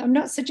 Now, I'm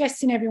not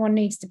suggesting everyone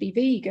needs to be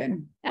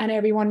vegan and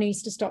everyone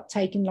needs to stop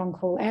taking long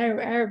haul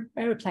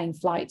airplane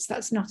flights.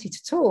 That's not it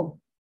at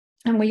all.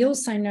 And we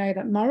also know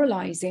that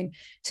moralizing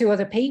to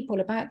other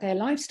people about their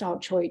lifestyle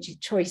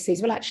choices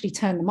will actually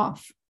turn them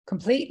off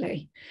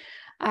completely.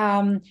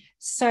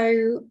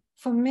 So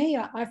for me,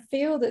 I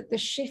feel that the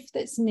shift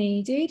that's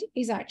needed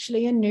is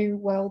actually a new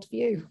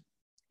worldview.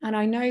 And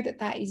I know that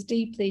that is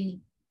deeply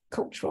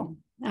cultural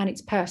and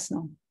it's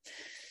personal.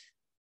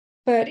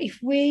 But if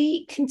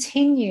we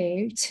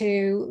continue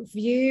to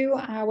view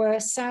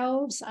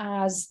ourselves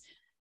as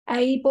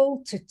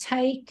able to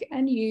take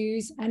and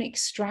use and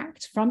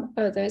extract from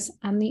others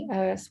and the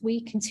earth,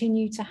 we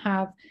continue to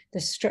have the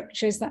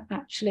structures that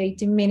actually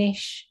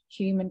diminish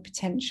human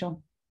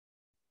potential.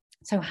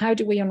 So how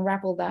do we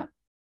unravel that?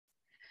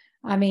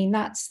 I mean,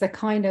 that's the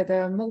kind of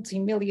the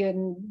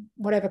multi-million,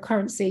 whatever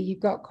currency you've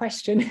got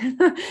question.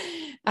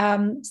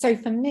 So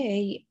for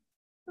me,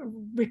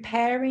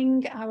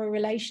 repairing our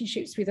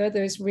relationships with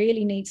others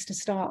really needs to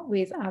start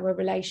with our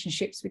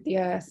relationships with the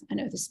earth and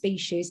other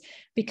species,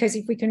 because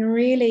if we can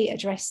really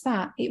address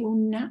that, it will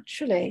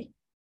naturally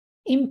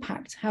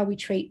impact how we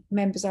treat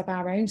members of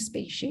our own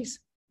species.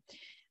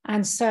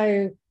 And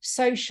so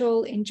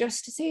social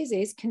injustices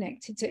is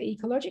connected to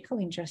ecological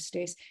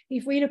injustice.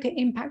 If we look at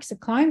impacts of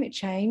climate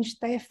change,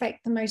 they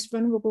affect the most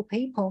vulnerable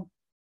people.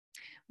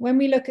 When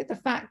we look at the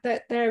fact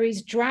that there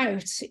is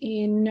drought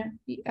in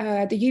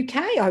the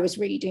UK, I was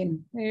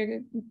reading,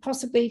 they're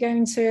possibly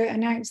going to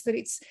announce that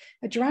it's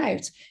a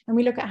drought. And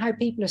we look at how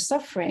people are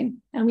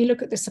suffering and we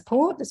look at the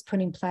support that's put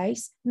in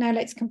place. Now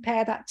let's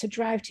compare that to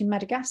drought in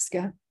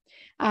Madagascar.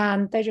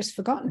 And they're just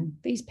forgotten.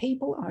 These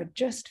people are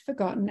just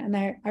forgotten. And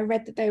I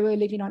read that they were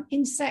living on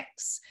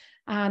insects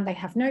and they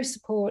have no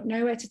support,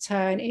 nowhere to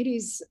turn. It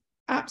is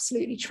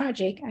absolutely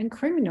tragic and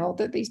criminal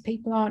that these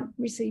people aren't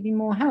receiving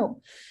more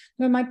help.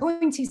 But my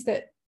point is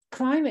that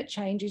climate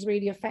change is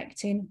really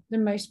affecting the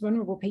most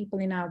vulnerable people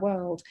in our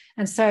world.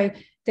 And so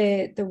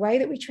the way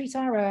that we treat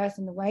our earth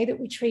and the way that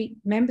we treat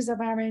members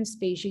of our own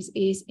species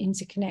is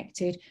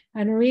interconnected.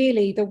 And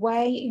really the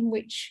way in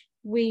which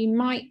we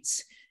might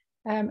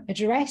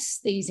address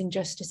these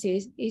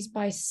injustices is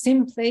by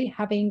simply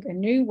having a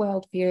new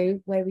worldview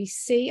where we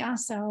see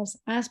ourselves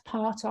as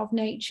part of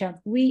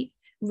nature. We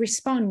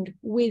respond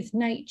with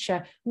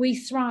nature, we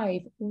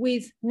thrive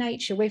with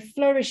nature, we're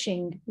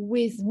flourishing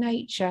with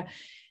nature.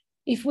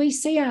 If we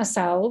see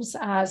ourselves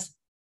as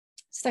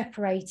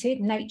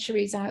separated, nature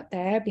is out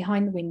there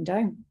behind the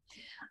window,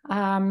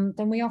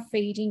 then we are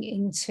feeding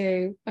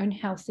into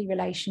unhealthy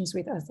relations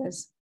with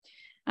others.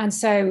 And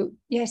so,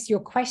 yes, your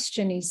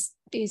question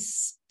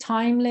is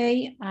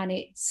timely and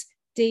it's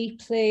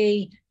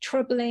deeply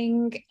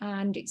troubling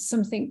and it's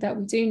something that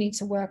we do need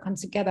to work on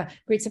together,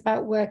 but it's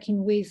about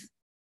working with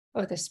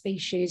other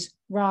species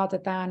rather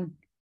than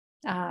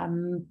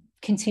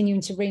continuing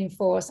to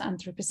reinforce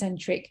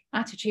anthropocentric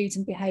attitudes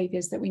and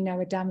behaviors that we know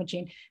are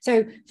damaging.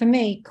 So for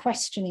me,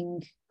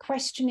 questioning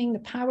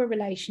the power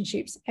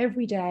relationships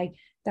every day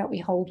that we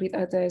hold with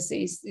others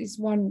is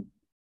one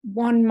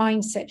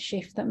mindset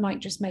shift that might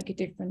just make a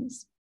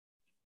difference.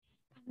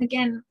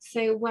 Again,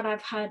 so what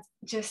I've heard,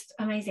 just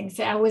amazing.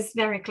 So I was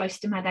very close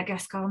to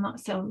Madagascar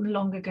not so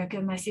long ago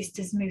because my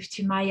sisters moved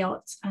to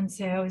Mayotte, and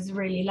so I was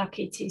really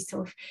lucky to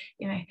sort of,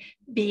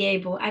 be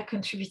able. I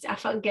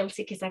felt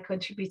guilty because I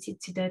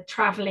contributed to the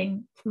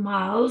traveling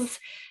miles,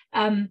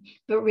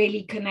 but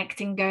really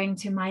connecting, going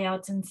to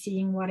Mayotte and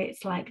seeing what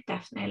it's like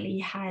definitely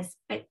has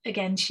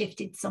again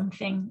shifted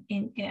something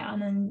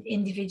on an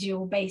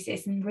individual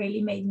basis and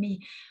really made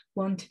me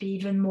want to be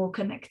even more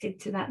connected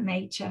to that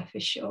nature for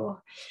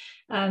sure.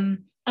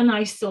 And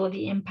I saw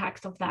the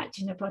impact of that,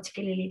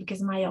 particularly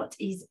because Mayotte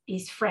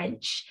is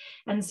French,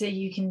 and so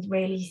you can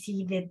really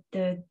see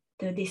the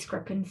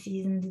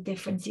discrepancies and the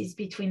differences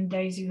between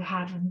those who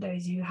have and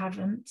those who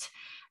haven't.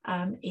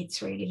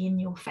 It's really in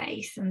your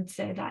face, and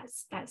so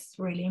that's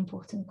really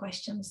important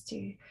questions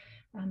to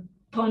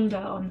ponder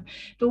on.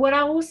 But what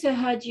I also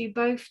heard you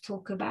both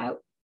talk about,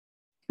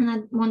 and I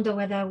wonder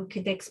whether we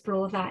could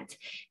explore that,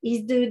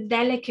 is the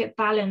delicate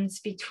balance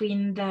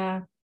between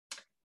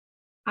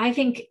I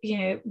think,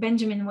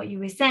 Benjamin, what you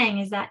were saying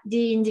is that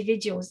the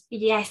individuals,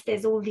 yes,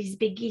 there's all these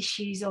big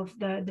issues of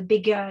the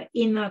bigger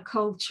inner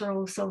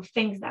cultural sort of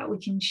things that we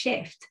can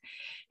shift,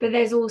 but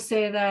there's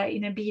also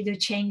be the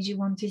change you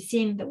want to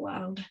see in the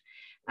world.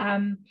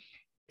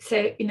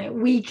 So,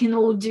 we can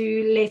all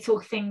do little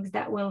things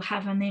that will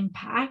have an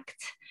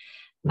impact.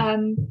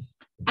 And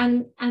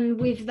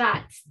with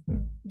that,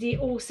 the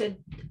also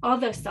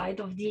other side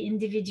of the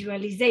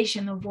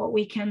individualization of what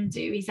we can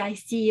do is I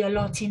see a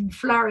lot in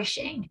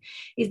flourishing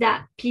is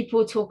that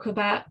people talk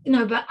about,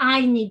 no, but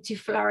I need to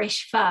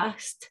flourish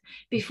first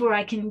before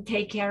I can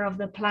take care of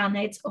the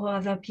planet or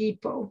other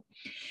people.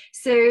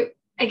 So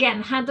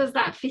again, how does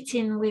that fit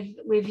in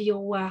with your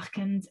work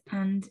and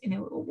you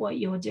know what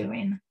you're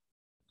doing?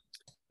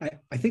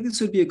 I think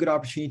this would be a good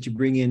opportunity to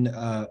bring in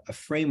a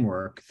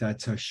framework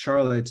that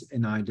Charlotte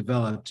and I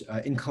developed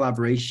in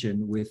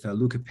collaboration with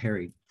Luca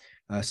Perry.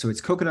 So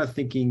it's Coconut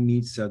Thinking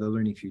meets the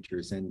Learning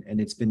Futures, and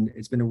it's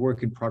been a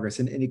work in progress,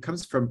 and it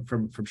comes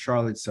from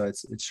Charlotte, so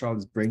it's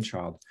Charlotte's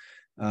brainchild.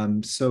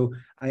 So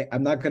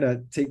I'm not going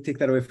to take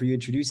that away from you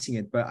introducing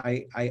it, but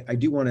I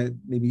do want to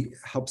maybe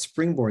help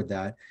springboard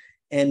that.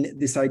 And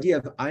this idea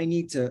of I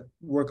need to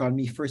work on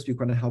me first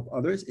before I help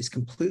others is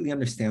completely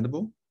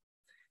understandable.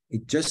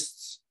 It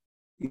just,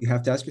 you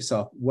have to ask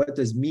yourself, what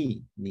does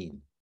me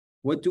mean?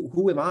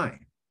 Who am I?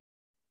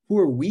 Who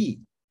are we?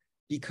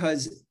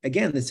 Because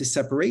again, this is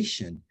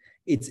separation.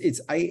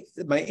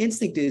 My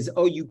instinct is,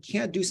 oh, you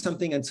can't do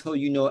something until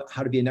you know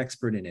how to be an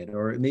expert in it.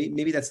 Or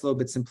maybe that's a little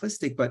bit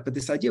simplistic, but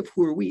this idea of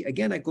who are we?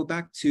 Again, I go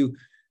back to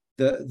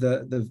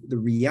the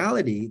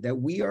reality that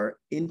we are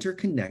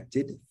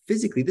interconnected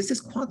physically. This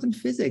is quantum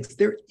physics.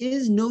 There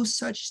is no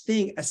such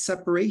thing as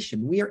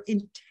separation. We are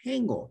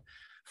entangled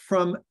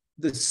from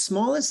the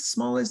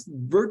smallest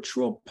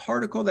virtual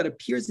particle that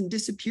appears and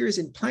disappears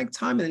in Planck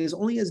time and is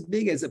only as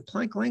big as a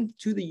Planck length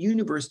to the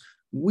universe.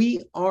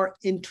 We are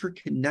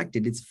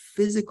interconnected. It's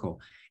physical.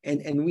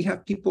 And we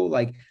have people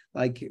like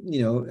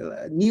you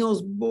know,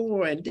 Niels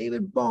Bohr and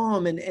David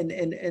Bohm and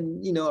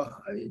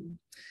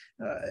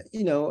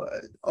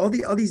all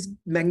these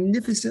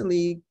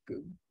magnificently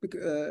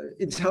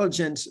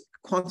intelligent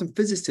quantum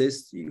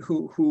physicists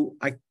who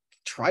I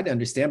try to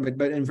understand,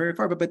 but in very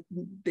far, but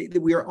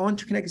we are all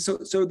interconnected.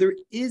 So there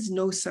is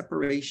no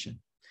separation.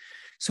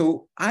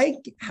 So I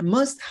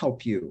must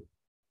help you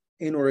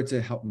in order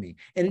to help me,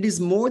 and it is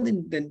more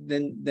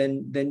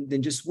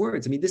than just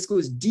words. I mean, this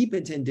goes deep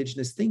into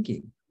indigenous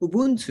thinking,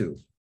 Ubuntu.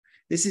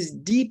 This is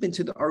deep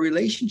into our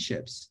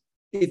relationships.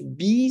 If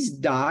bees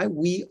die,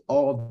 we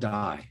all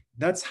die.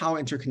 That's how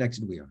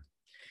interconnected we are.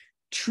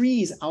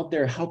 Trees out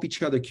there help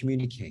each other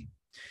communicate.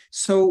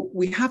 So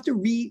we have to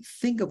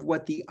rethink of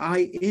what the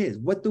I is,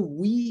 what the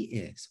we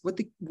is,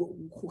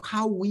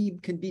 how we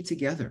can be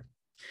together.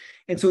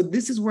 And so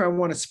this is where I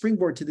want to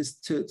springboard to this,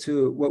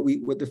 to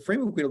what the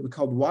framework we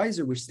called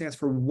WISER, which stands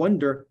for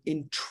Wonder,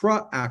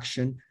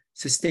 Intra-Action,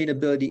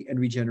 Sustainability, and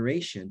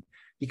Regeneration,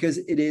 because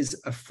it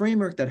is a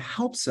framework that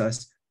helps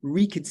us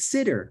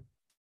reconsider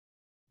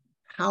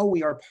how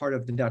we are part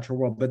of the natural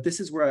world. But this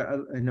is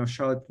where I know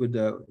Charlotte would,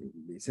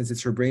 since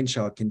it's her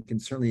brainchild, can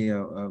certainly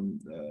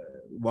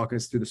walk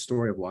us through the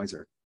story of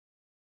WISER.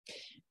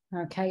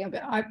 Okay,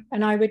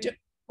 I would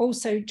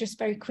also just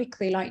very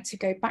quickly like to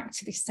go back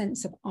to this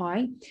sense of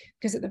I,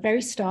 because at the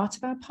very start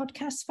of our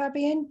podcast,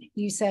 Fabienne,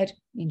 you said,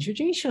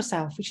 introduce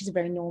yourself, which is a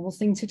very normal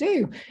thing to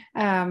do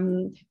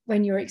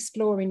when you're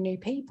exploring new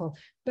people.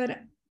 But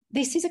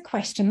this is a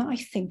question that I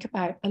think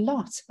about a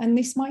lot. And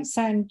this might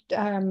sound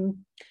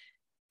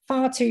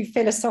far too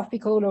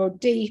philosophical or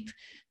deep,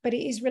 but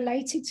it is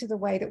related to the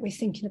way that we're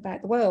thinking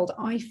about the world,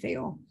 I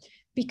feel.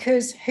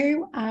 Because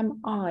who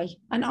am I?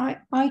 And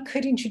I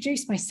could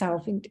introduce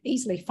myself in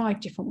easily 5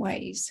 different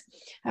ways.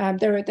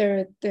 There are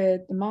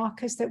the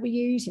markers that we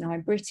use. You know,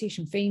 I'm British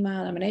and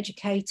female, I'm an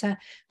educator,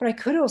 but I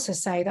could also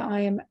say that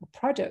I am a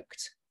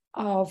product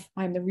of,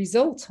 I'm the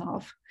result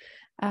of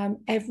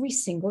every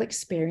single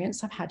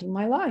experience I've had in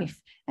my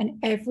life, and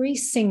every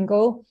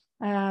single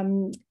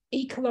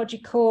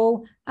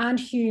ecological and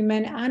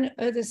human and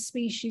other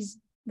species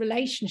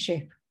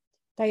relationship.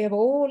 They have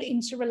all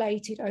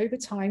interrelated over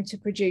time to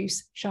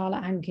produce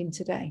Charlotte Hankin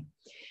today.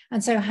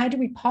 And so how do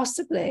we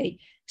possibly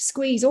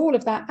squeeze all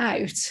of that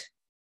out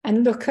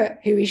and look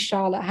at who is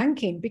Charlotte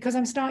Hankin? Because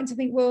I'm starting to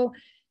think, well,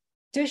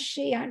 does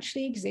she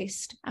actually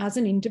exist as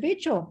an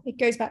individual? It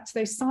goes back to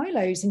those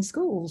silos in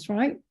schools,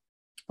 right?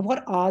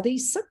 What are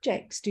these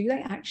subjects? Do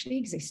they actually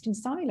exist in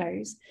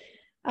silos?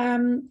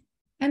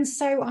 And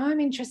so I'm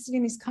interested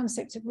in this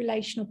concept of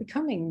relational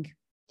becoming,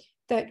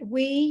 that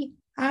we,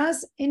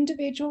 as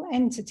individual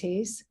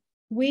entities,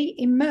 we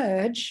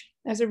emerge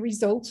as a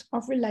result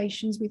of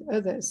relations with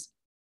others.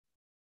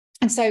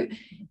 And so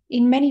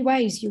in many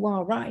ways, you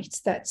are right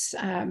that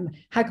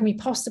how can we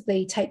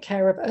possibly take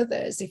care of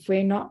others if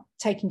we're not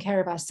taking care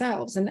of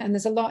ourselves? And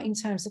there's a lot in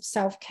terms of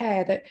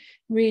self-care that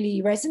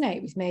really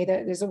resonate with me.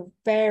 That there's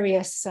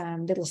various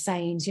little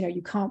sayings, you know,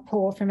 you can't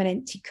pour from an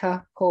empty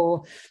cup,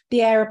 or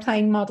the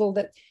aeroplane model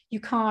that you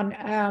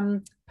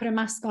can't put a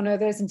mask on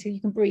others until you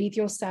can breathe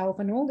yourself,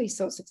 and all these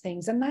sorts of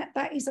things. And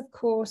that is, of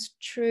course,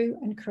 true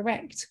and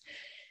correct.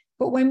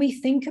 But when we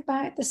think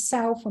about the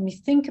self, when we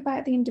think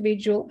about the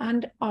individual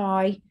and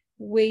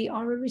we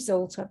are a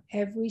result of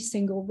every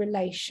single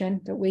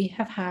relation that we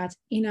have had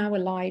in our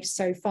lives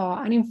so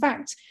far. And in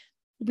fact,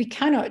 we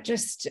cannot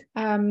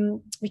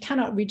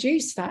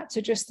reduce that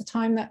to just the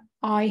time that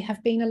I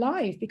have been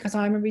alive, because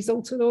I'm a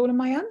result of all of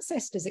my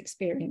ancestors'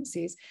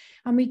 experiences.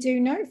 And we do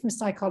know from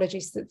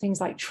psychologists that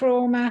things like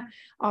trauma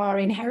are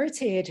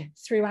inherited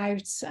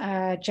throughout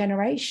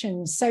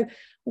generations. So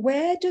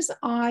where does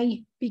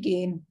I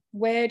begin?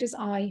 Where does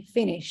I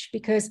finish?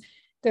 Because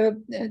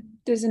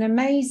there's an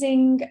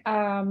amazingly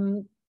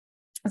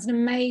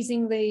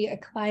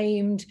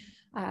acclaimed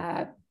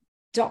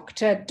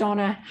Dr.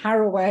 Donna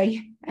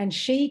Haraway, and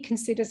she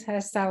considers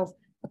herself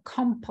a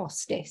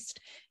compostist.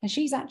 And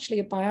she's actually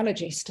a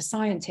biologist, a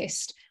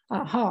scientist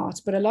at heart,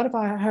 but a lot of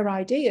her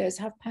ideas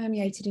have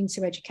permeated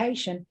into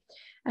education.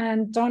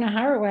 And Donna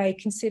Haraway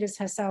considers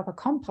herself a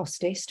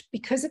compostist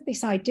because of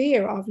this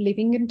idea of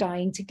living and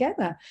dying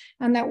together.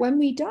 And that when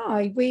we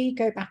die, we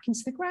go back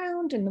into the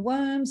ground, and the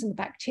worms and the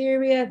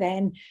bacteria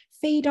then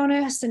feed on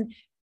us and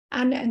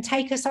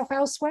take us off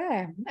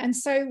elsewhere. And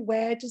so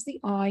where does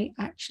the I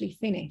actually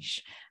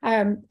finish?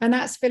 And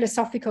that's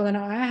philosophical, and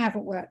I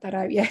haven't worked that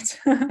out yet.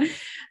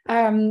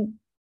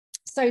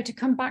 So to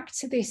come back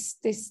to this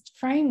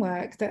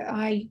framework that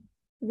I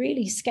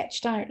really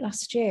sketched out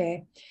last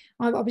year,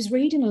 I was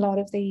reading a lot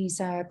of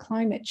these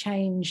climate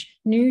change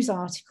news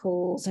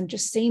articles and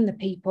just seeing the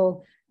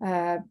people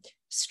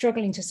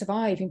struggling to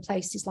survive in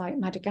places like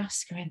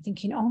Madagascar, and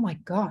thinking, oh my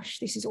gosh,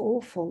 this is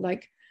awful.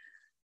 Like,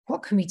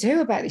 what can we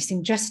do about this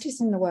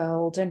injustice in the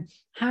world? And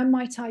how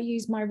might I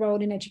use my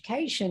role in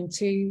education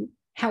to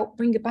help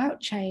bring about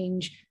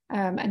change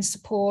and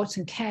support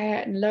and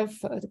care and love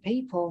for other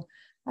people?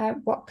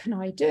 What can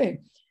I do?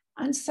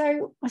 And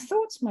so I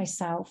thought to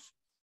myself,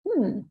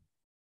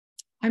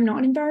 I'm not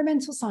an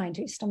environmental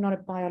scientist. I'm not a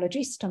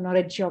biologist. I'm not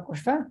a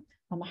geographer.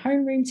 I'm a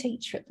homeroom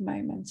teacher at the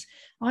moment.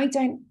 I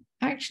don't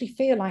actually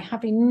feel I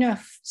have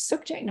enough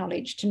subject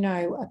knowledge to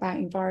know about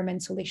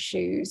environmental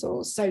issues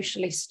or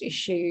socialist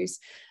issues.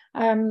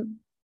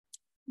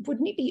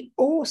 Wouldn't it be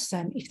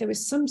awesome if there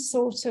was some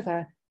sort of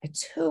a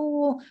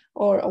tool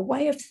or a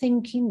way of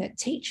thinking that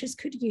teachers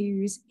could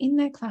use in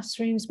their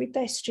classrooms with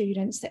their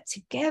students that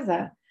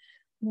together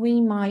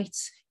we might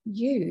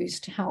use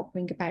to help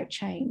bring about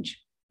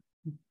change?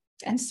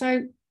 And so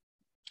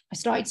I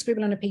started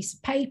scribbling on a piece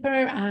of paper,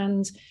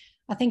 and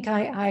I think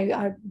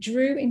I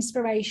drew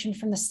inspiration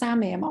from the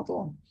Samir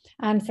model.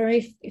 And for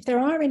if there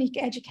are any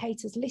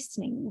educators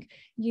listening,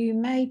 you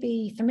may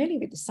be familiar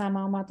with the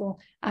Samir model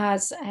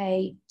as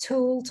a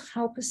tool to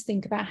help us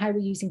think about how we're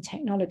using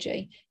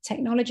technology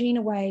in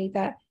a way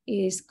that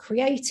is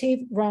creative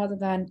rather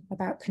than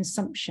about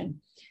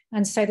consumption.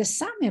 And so the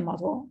Samir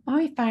model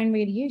I found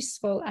really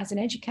useful as an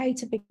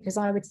educator, because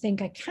I would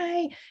think,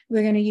 okay,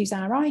 we're going to use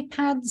our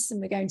iPads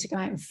and we're going to go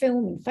out and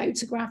film and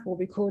photograph or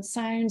record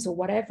sounds or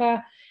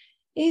whatever.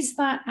 Is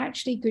that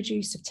actually good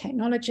use of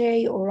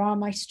technology, or are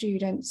my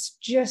students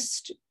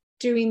just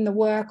doing the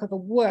work of a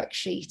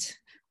worksheet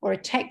or a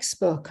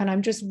textbook and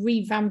I'm just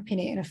revamping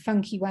it in a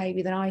funky way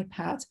with an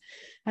iPad,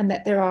 and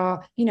that there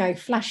are,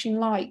 flashing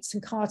lights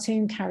and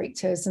cartoon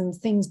characters and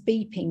things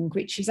beeping,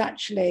 which is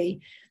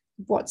actually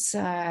what's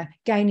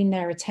gaining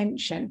their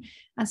attention?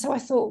 And so I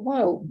thought,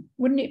 whoa,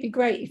 wouldn't it be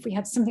great if we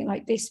had something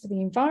like this for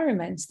the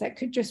environment that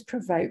could just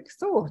provoke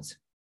thought?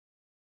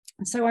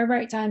 And so I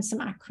wrote down some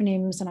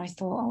acronyms, and I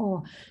thought,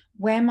 oh,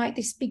 where might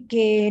this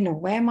begin, or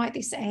where might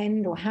this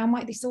end, or how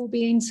might this all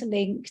be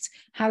interlinked?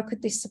 How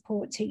could this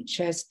support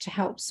teachers to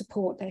help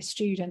support their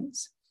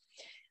students?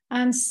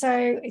 And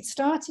so it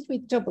started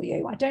with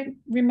W. I don't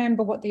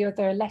remember what the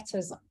other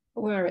letters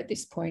were at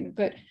this point,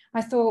 but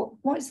I thought,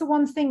 what's the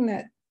one thing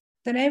that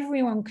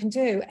everyone can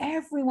do,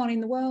 everyone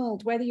in the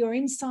world, whether you're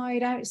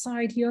inside,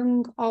 outside,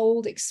 young,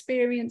 old,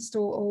 experienced,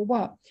 or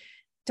what?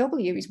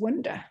 W is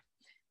wonder.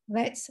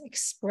 Let's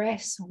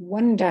express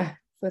wonder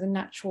for the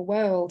natural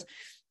world.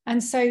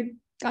 And so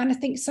I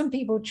think some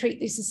people treat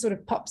this as sort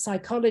of pop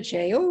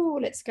psychology. Oh,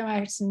 let's go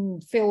out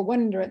and feel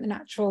wonder at the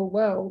natural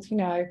world,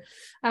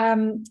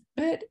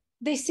 But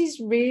this is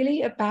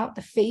really about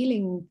the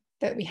feeling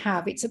that we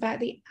have. It's about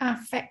the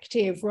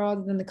affective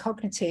rather than the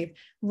cognitive,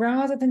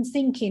 rather than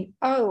thinking,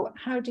 oh,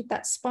 how did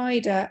that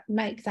spider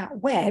make that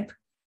web?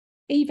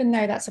 Even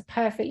though that's a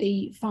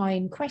perfectly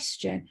fine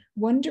question,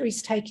 wonder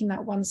is taking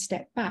that one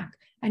step back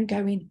and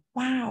going,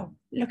 wow,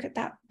 look at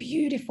that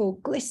beautiful,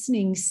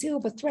 glistening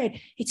silver thread.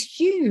 It's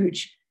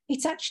huge.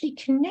 It's actually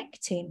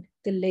connecting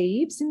the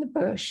leaves in the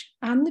bush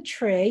and the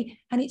tree,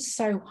 and it's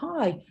so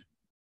high.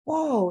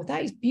 Whoa,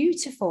 that is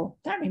beautiful.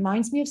 That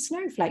reminds me of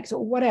snowflakes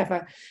or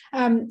whatever.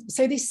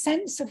 So this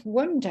sense of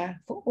wonder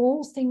for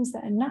all things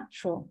that are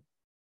natural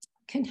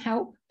can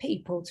help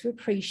people to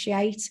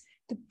appreciate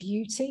the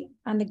beauty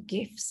and the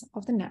gifts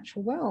of the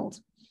natural world.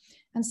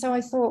 And so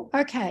I thought,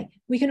 okay,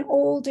 we can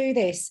all do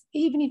this.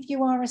 Even if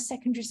you are a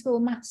secondary school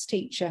maths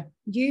teacher,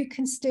 you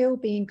can still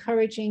be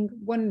encouraging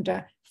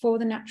wonder for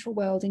the natural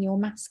world in your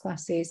maths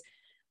classes.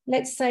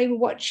 Let's say we're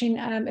watching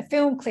a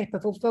film clip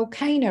of a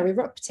volcano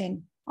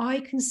erupting. I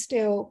can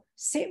still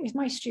sit with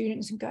my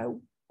students and go,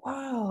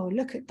 wow,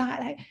 look at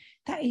that.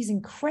 That is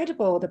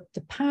incredible.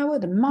 The power,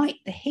 the might,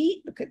 the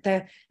heat, look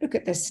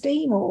at the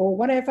steam or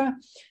whatever.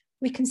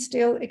 we can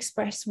still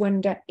express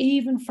wonder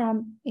even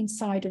from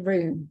inside a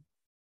room.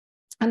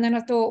 And then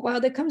I thought,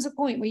 well, there comes a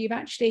point where you've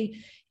actually,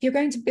 if you're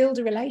going to build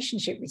a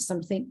relationship with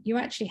something, you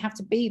actually have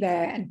to be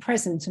there and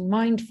present and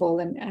mindful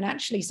and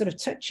actually sort of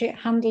touch it,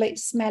 handle it,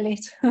 smell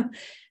it,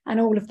 and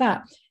all of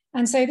that.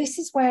 And so this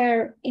is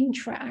where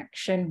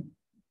interaction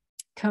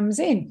comes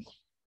in.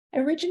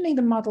 Originally,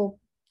 the model,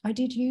 I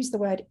did use the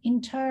word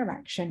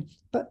interaction,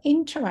 but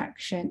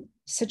interaction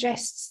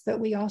suggests that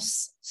we are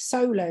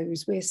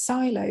solos, we're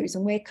silos,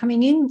 and we're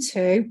coming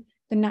into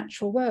the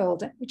natural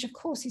world, which of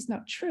course is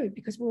not true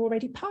because we're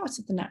already part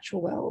of the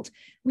natural world.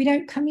 We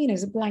don't come in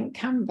as a blank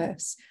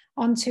canvas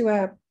onto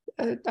a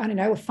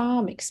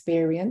farm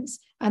experience,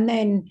 and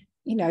then,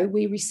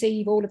 we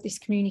receive all of this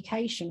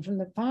communication from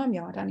the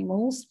farmyard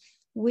animals.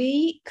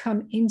 We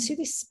come into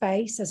this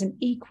space as an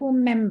equal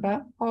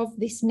member of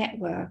this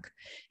network,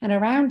 and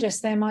around us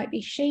there might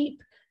be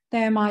sheep,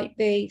 there might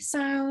be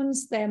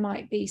sounds, there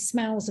might be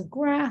smells of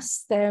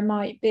grass, there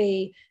might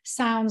be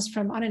sounds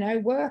from,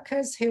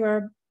 workers who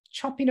are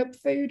chopping up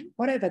food,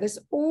 whatever. There's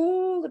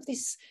all of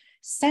this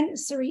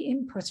sensory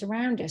input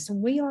around us,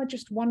 and we are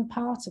just one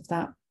part of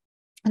that.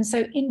 And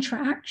so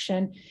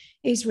interaction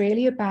is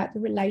really about the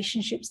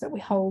relationships that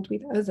we hold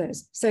with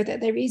others, so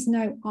that there is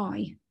no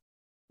I.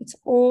 It's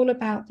all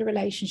about the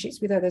relationships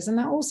with others, and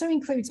that also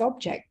includes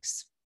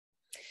objects.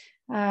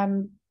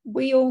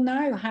 We all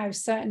know how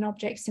certain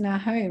objects in our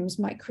homes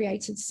might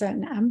create a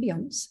certain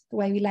ambience, the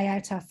way we lay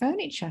out our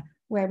furniture,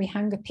 where we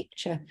hang a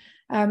picture.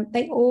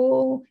 They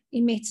all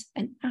emit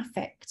an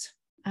affect,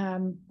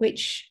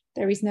 which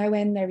there is no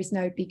end, there is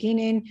no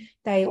beginning.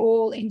 They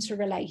all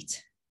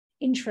intrarelate,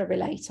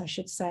 I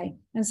should say.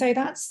 And so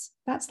that's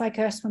like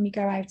us when we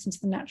go out into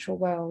the natural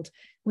world.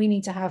 We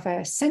need to have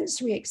a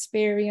sensory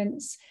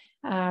experience,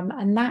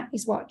 and that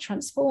is what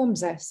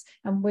transforms us.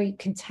 And we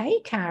can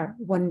take our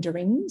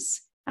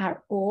wonderings,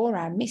 our awe,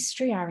 our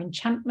mystery, our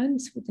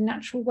enchantment with the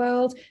natural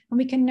world, and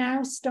we can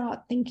now start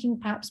thinking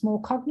perhaps more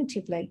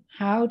cognitively.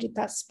 How did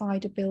that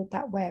spider build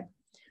that web?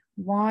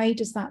 Why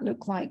does that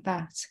look like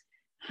that?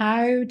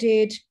 How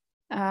did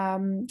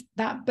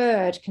that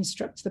bird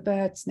construct the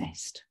bird's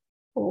nest,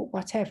 or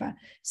whatever?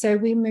 So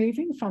we're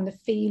moving from the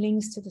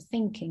feelings to the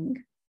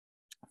thinking,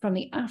 from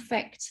the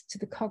affect to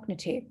the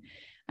cognitive.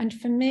 And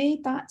for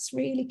me, that's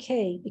really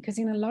key, because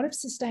in a lot of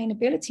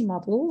sustainability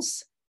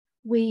models,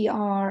 we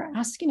are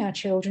asking our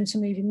children to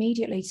move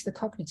immediately to the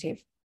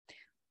cognitive.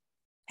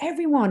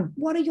 Everyone,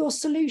 what are your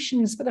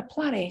solutions for the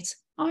planet?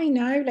 I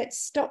know, let's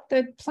stop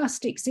the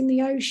plastics in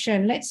the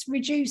ocean. Let's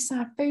reduce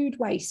our food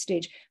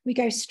wastage. We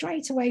go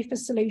straight away for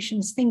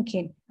solutions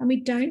thinking, and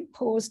we don't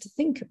pause to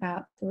think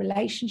about the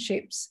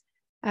relationships,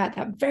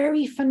 that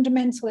very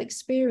fundamental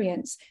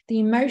experience, the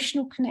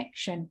emotional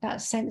connection,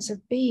 that sense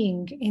of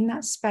being in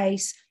that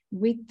space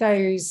with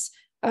those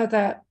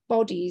other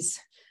bodies,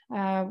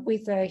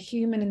 with the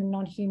human and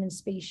non-human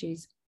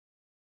species.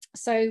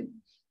 So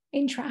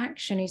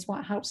interaction is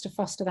what helps to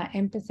foster that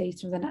empathy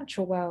through the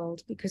natural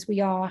world, because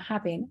we are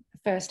having a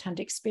first-hand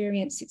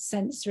experience. It's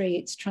sensory,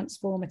 it's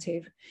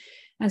transformative.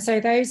 And so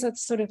those are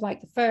sort of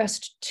like the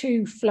first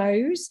two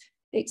flows.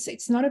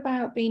 It's not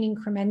about being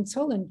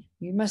incremental, and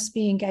you must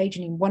be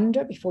engaging in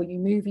wonder before you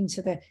move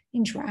into the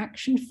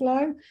interaction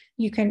flow.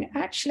 You can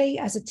actually,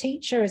 as a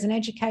teacher, as an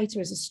educator,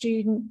 as a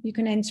student, you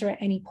can enter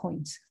at any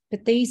point.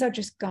 But these are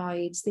just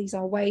guides. These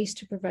are ways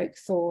to provoke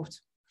thought.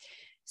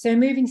 So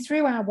moving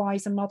through our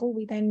WISER model,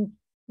 we then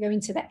go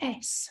into the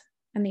S,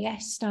 and the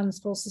S stands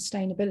for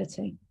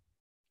sustainability.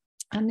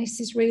 And this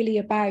is really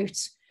about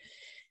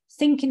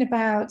thinking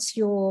about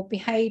your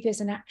behaviours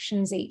and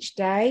actions each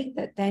day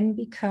that then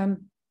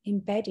become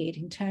embedded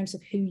in terms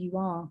of who you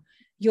are.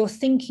 You're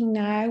thinking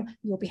now,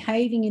 you're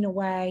behaving in a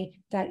way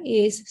that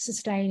is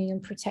sustaining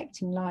and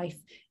protecting life.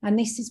 And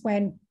this is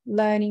when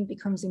learning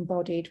becomes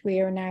embodied.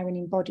 We are now in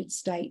embodied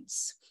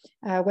states,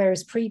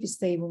 whereas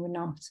previously we were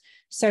not.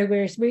 So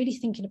we're really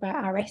thinking about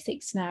our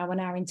ethics now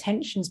and our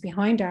intentions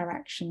behind our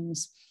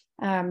actions.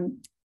 And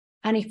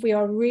if we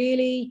are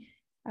really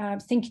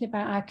thinking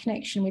about our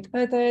connection with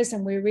others,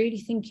 and we're really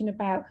thinking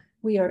about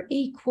we are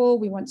equal,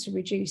 we want to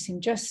reduce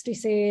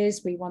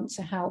injustices, we want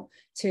to help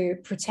to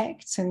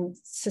protect and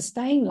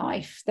sustain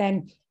life,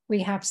 then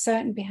we have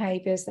certain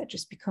behaviours that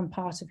just become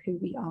part of who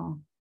we are,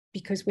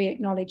 because we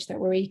acknowledge that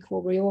we're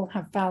equal, we all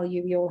have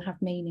value, we all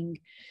have meaning.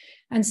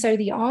 And so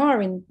the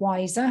R in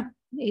WISER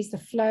is the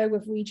flow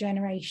of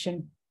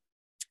regeneration,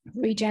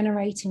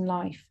 regenerating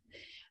life.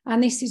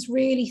 And this is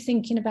really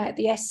thinking about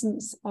the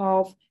essence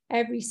of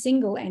every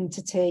single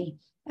entity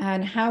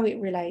and how it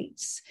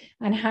relates,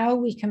 and how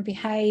we can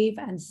behave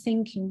and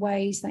think in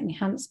ways that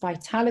enhance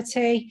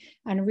vitality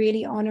and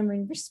really honour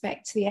and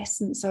respect the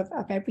essence of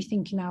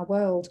everything in our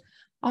world.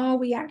 Are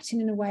we acting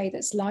in a way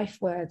that's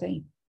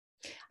life-worthy?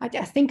 I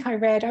think I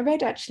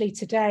read actually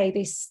today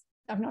this,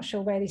 I'm not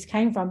sure where this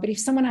came from, but if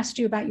someone asked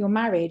you about your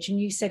marriage and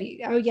you said,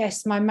 oh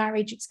yes, my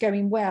marriage, it's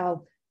going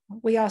well,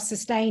 we are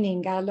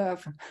sustaining our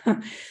love,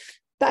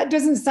 that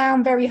doesn't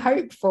sound very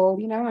hopeful.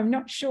 You know, I'm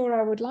not sure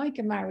I would like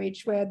a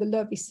marriage where the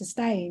love is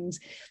sustained.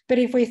 But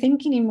if we're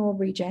thinking in more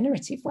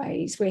regenerative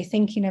ways, we're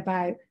thinking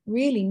about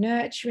really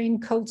nurturing,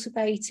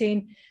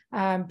 cultivating,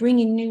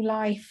 bringing new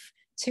life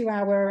to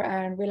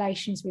our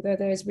relations with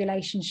others,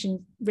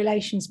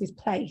 relations with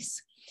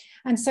place.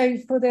 And so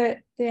for the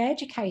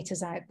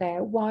educators out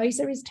there,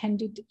 Wiser is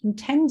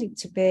intended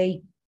to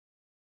be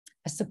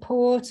a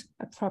support,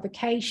 a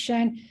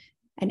provocation,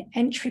 an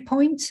entry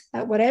point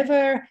at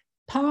whatever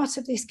part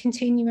of this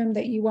continuum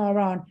that you are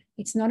on.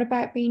 It's not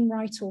about being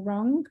right or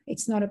wrong.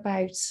 It's not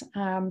about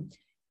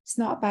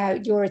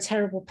you're a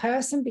terrible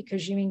person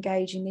because you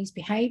engage in these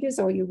behaviors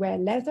or you wear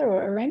leather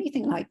or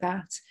anything like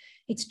that.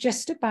 It's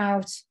just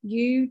about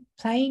you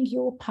playing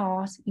your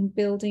part in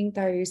building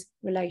those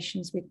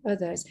relations with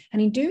others.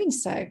 And in doing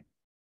so,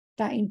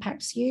 that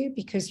impacts you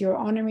because you're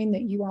honoring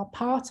that you are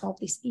part of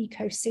this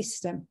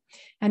ecosystem.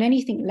 And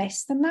anything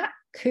less than that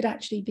could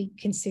actually be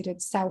considered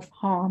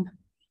self-harm.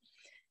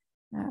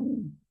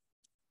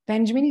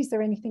 Benjamin, is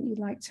there anything you'd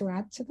like to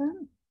add to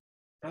that?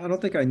 I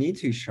don't think I need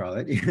to,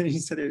 Charlotte. You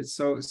said it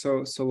so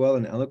well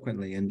and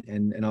eloquently,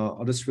 and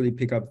I'll just really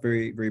pick up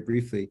very, very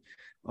briefly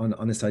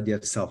on this idea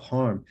of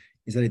self-harm.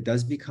 Is that it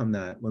does become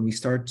that when we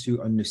start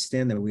to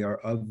understand that we are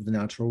of the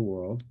natural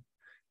world,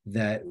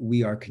 that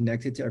we are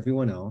connected to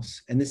everyone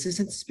else, and this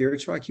isn't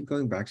spiritual. I keep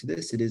going back to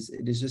this. It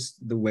is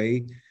just the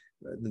way.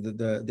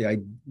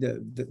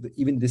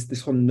 Even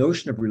this whole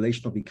notion of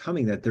relational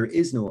becoming, that there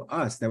is no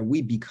us, that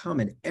we become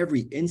in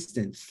every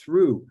instant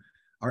through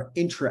our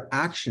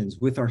interactions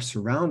with our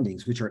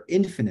surroundings, which are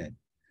infinite,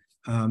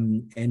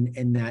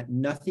 and that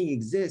nothing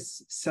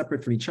exists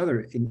separate from each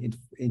other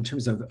in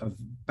terms of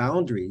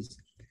boundaries,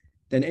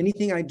 then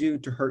anything I do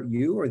to hurt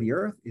you or the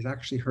earth is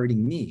actually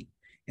hurting me.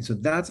 And so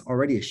that's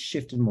already a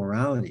shift in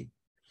morality.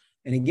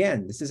 And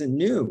again, this isn't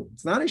new.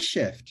 It's not a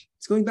shift.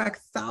 It's going back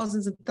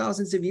thousands and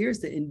thousands of years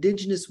to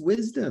indigenous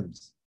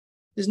wisdoms.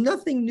 There's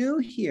nothing new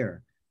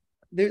here.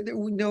 There's,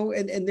 I'm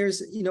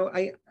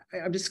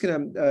just gonna,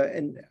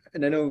 and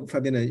I know,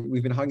 Fabiana,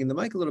 we've been hogging the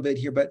mic a little bit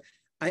here, but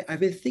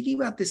I've been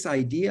thinking about this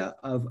idea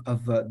of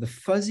the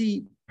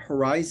fuzzy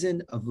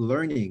horizon of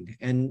learning,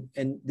 and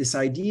this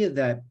idea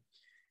that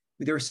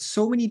there are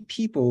so many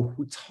people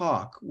who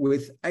talk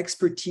with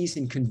expertise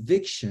and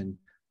conviction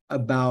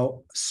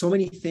about so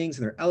many things,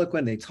 and they're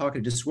eloquent, they talk,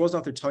 and it just rolls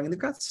off their tongue, and they've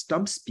got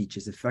stump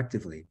speeches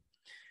effectively.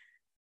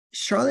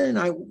 Charlotte and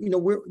I,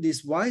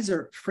 this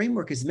Wiser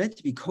framework is meant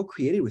to be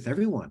co-created with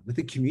everyone, with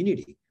the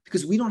community,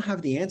 because we don't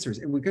have the answers,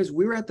 and because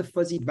we're at the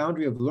fuzzy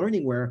boundary of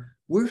learning where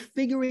we're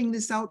figuring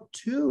this out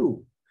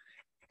too.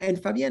 And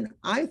Fabienne,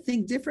 I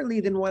think differently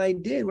than what I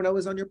did when I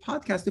was on your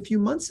podcast a few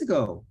months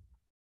ago.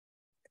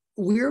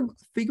 We're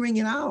figuring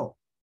it out.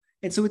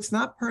 And so it's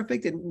not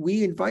perfect, and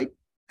we invite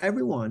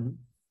everyone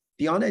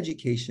beyond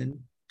education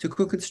to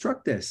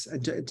co-construct this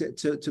and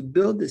to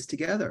build this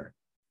together,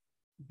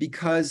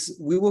 because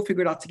we will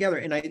figure it out together.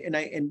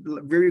 And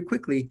very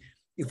quickly,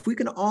 if we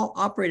can all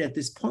operate at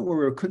this point where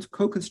we're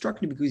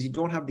co-constructing because you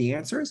don't have the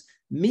answers,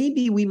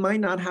 maybe we might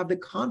not have the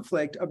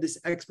conflict of this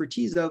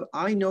expertise of,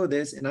 I know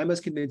this and I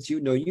must convince you,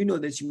 no, you know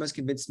this, you must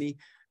convince me,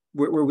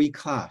 where we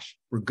clash.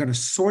 We're going to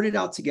sort it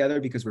out together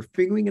because we're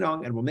figuring it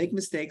out, and we'll make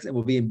mistakes and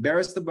we'll be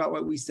embarrassed about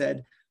what we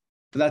said,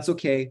 but that's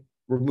okay.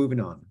 We're moving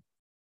on.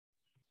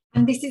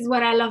 And this is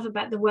what I love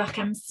about the work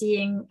I'm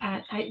seeing.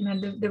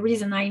 The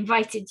reason I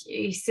invited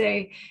you.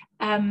 So,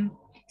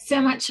 so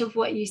much of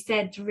what you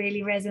said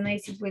really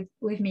resonated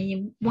with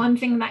me. One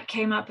thing that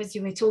came up as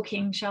you were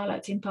talking,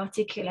 Charlotte, in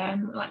particular,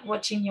 and like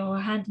watching your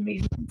hand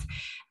movement,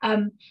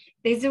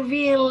 there's a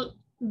real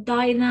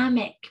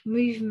dynamic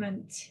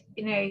movement,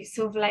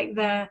 sort of like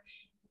the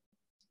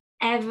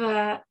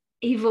ever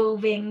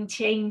evolving,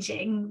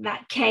 changing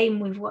that came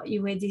with what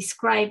you were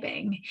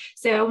describing.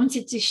 So I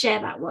wanted to share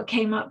that, what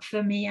came up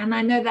for me. And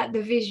I know that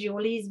the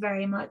visual is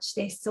very much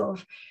this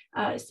sort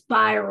of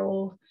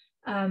spiral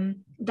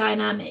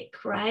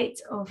dynamic, right,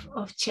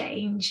 of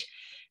change.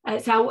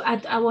 So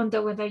I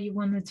wonder whether you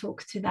want to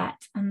talk to that,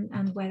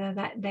 and whether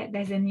that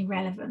there's any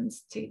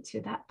relevance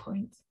to that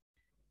point.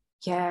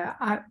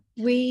 Yeah,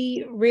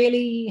 we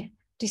really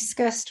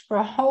discussed for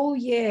a whole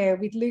year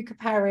with Luca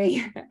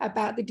Parry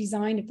about the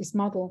design of this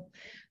model,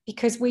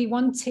 because we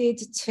wanted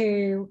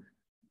to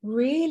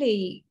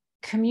really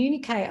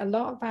communicate a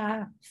lot of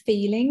our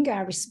feeling,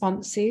 our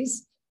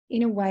responses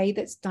in a way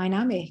that's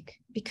dynamic,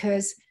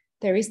 because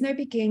there is no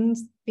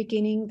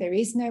beginning, there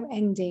is no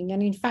ending.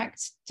 And in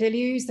fact,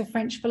 Deleuze, the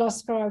French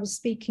philosopher I was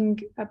speaking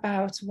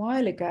about a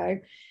while ago,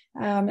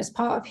 as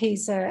part of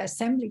his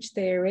assemblage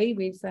theory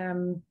with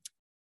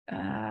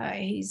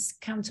his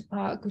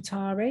counterpart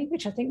Guattari,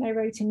 which I think they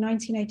wrote in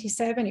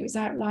 1987. It was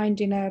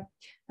outlined in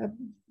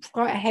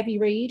quite a heavy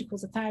read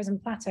called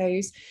 1,000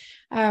 Plateaus.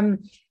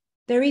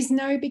 There is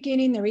no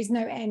beginning, there is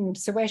no end.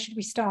 So where should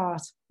we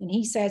start? And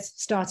he says,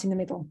 start in the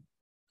middle.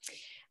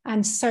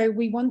 And so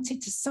we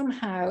wanted to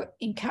somehow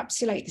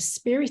encapsulate the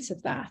spirit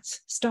of that,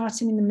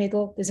 starting in the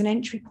middle. There's an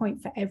entry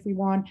point for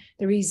everyone.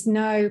 There is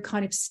no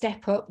kind of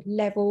step up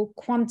level,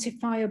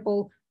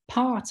 quantifiable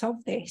part of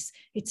this.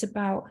 It's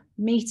about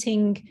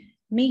meeting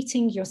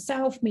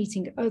yourself,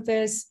 meeting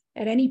others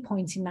at any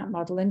point in that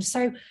model. And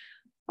so,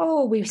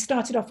 we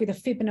started off with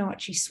a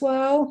Fibonacci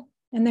swirl,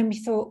 and then we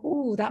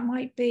thought, that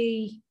might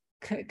be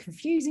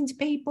confusing to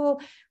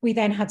people. We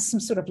then had some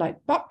sort of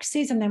like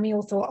boxes, and then we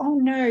all thought, oh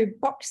no,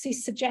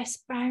 boxes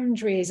suggest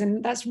boundaries,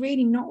 and that's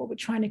really not what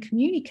we're trying to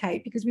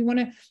communicate, because we want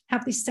to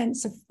have this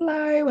sense of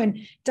flow and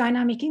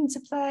dynamic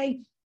interplay.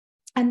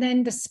 And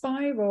then the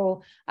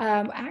spiral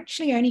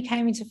actually only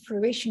came into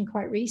fruition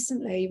quite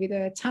recently with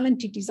a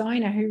talented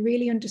designer who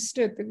really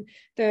understood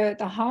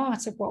the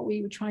heart of what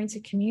we were trying to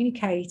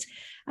communicate.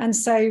 And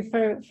so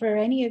for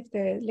any of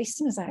the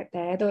listeners out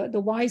there,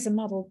 the Wiser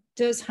model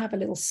does have a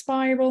little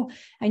spiral,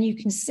 and you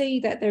can see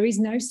that there is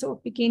no sort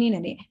of beginning,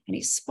 and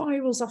it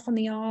spirals off on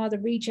the R, the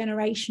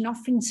regeneration,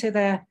 off into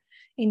the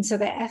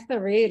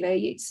ether.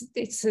 Really,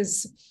 it's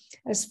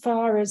as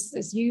far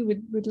as you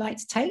would like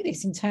to take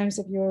this in terms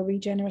of your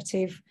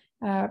regenerative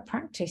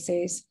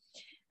practices.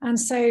 And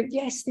so,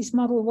 yes, this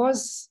model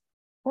was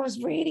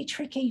really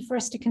tricky for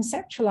us to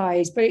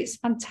conceptualize, but it's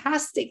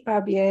fantastic,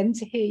 Fabienne,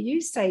 to hear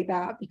you say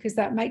that, because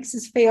that makes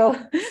us feel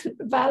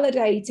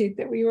validated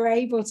that we were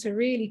able to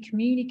really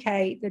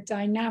communicate the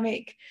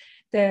dynamic,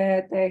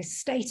 the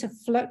state of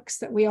flux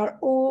that we are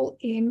all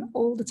in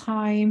all the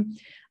time,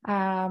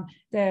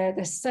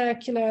 the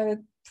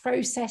circular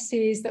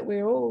processes that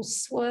we're all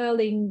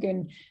swirling,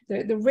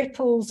 and the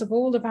ripples of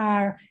all of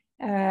our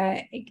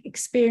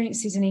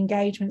experiences and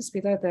engagements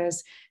with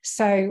others.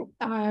 So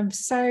I'm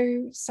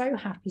so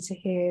happy to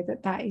hear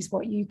that is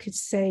what you could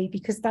see,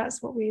 because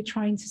that's what we're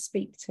trying to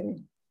speak to.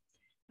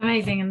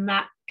 Amazing. And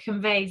that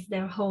conveys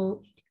the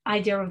whole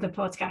idea of the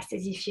podcast,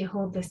 is if you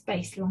hold the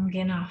space long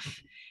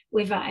enough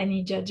without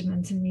any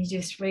judgment, and you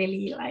just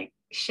really like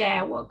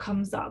share what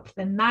comes up,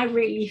 then I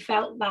really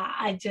felt that.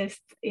 I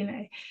just,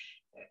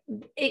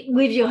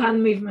 with your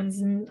hand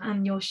movements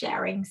and your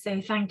sharing.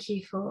 So thank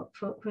you for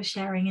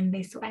sharing in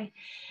this way.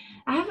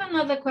 I have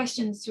another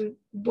question to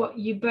what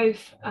you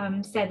both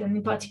said, and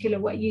in particular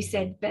what you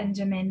said,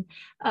 Benjamin,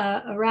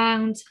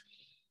 around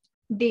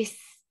this.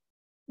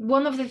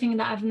 One of the things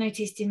that I've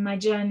noticed in my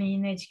journey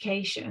in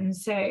education,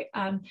 so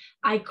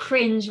I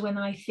cringe when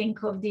I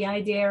think of the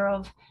idea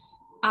of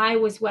I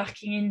was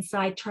working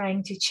inside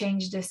trying to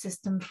change the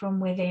system from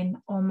within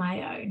on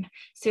my own.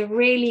 So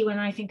really, when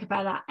I think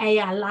about that,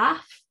 I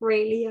laugh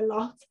really a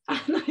lot,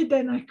 and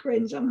then I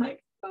cringe. I'm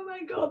like, oh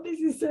my God, this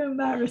is so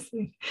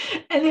embarrassing.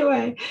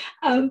 Anyway,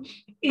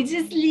 it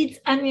just leads,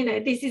 and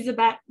this is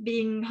about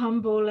being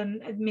humble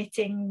and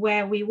admitting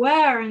where we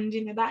were, and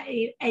that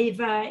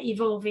ever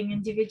evolving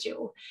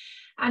individual.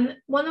 And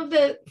one of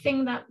the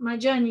things that my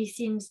journey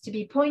seems to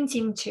be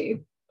pointing to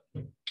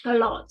a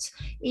lot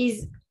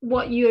is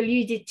what you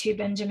alluded to,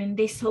 Benjamin,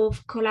 this whole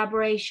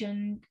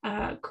collaboration,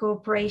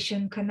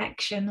 cooperation,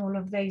 connection, all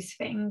of those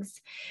things,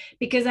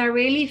 because I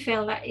really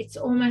feel that it's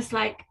almost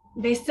like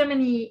there's so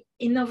many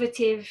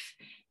innovative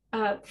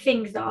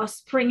things that are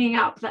springing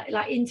up, that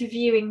like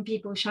interviewing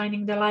people,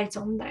 shining the light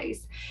on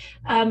those,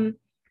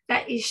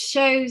 that it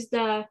shows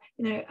the,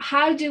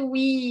 how do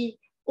we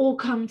all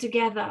come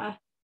together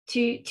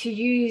to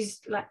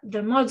use like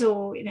the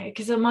model,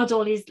 because a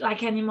model is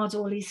like any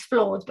model is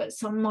flawed, but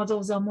some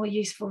models are more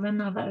useful than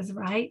others,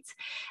 right?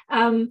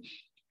 And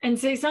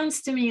so it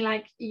sounds to me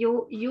like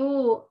your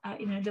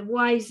the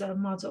Wiser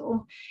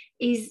model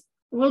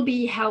will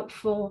be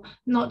helpful,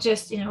 not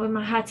just with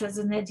my hat as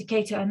an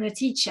educator and a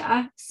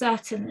teacher,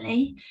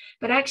 certainly,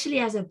 but actually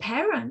as a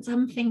parent,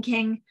 I'm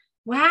thinking,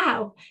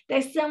 wow,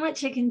 there's so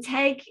much I can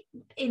take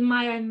in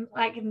my own,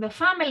 like in the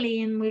family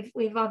and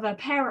with other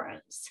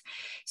parents.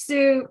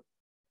 So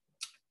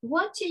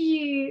what do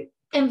you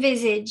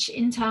envisage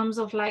in terms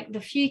of like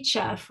the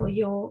future for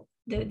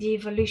the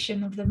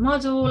evolution of the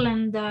model,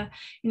 and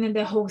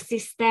the whole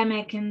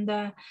systemic,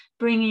 and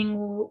bringing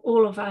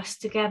all of us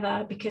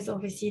together? Because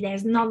obviously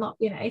there's not,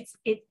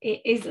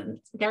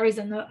 there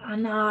isn't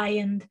an I,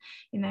 and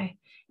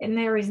and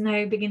there is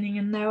no beginning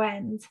and no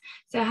end.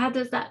 So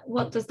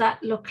what does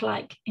that look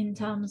like in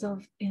terms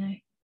of,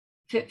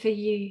 for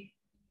you,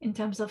 in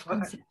terms of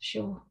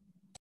conceptual?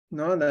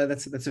 No,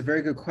 that's a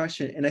very good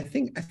question. And I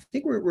think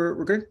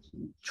we're going to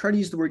try to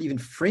use the word even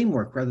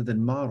framework rather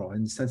than model,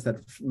 in the sense that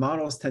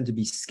models tend to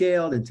be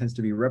scaled and tends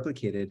to be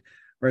replicated,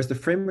 whereas the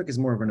framework is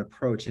more of an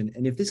approach.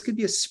 And if this could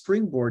be a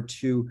springboard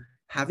to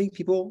having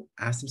people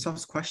ask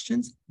themselves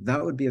questions,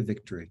 that would be a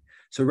victory.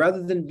 So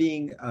rather than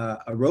being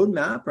a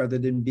roadmap, rather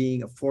than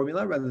being a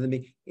formula, rather than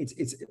being,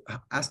 it's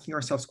asking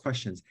ourselves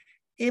questions.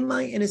 Am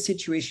I in a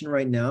situation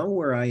right now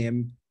where I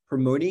am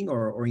promoting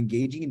or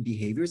engaging in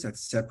behaviors that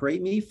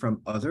separate me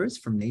from others,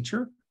 from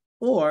nature?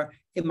 Or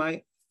am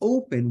I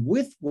open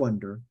with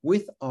wonder,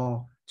 with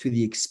awe, to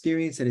the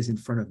experience that is in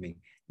front of me?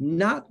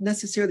 Not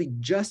necessarily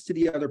just to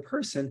the other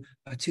person,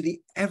 but to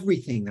the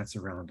everything that's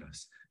around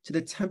us, to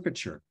the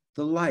temperature,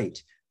 the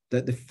light,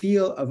 the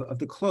feel of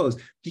the clothes.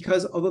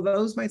 Because although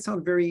those might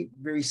sound very,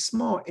 very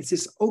small, it's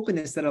this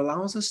openness that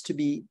allows us to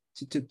be,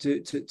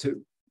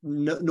 to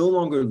no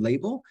longer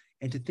label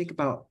and to think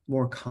about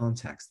more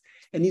context.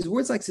 And these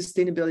words like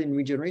sustainability and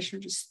regeneration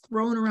are just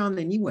thrown around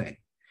anyway.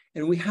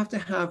 And we have to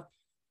have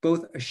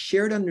both a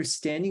shared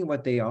understanding of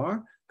what they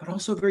are, but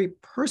also a very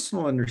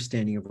personal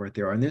understanding of what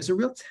they are. And there's a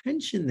real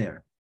tension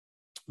there.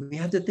 We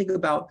have to think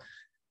about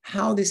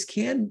how this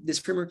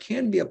framework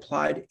can be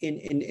applied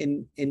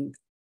in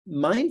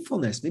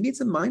mindfulness. Maybe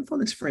it's a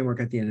mindfulness framework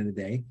at the end of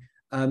the day,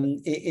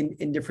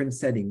 in different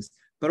settings.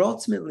 But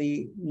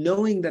ultimately,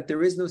 knowing that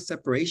there is no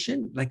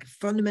separation, like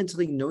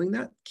fundamentally knowing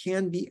that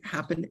can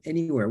happen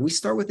anywhere. We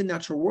start with the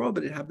natural world,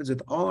 but it happens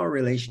with all our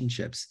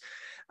relationships.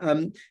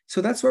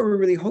 So that's what we're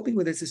really hoping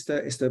with this,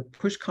 is to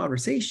push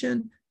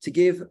conversation, to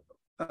give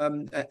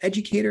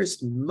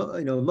educators,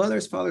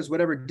 mothers, fathers,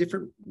 whatever,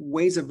 different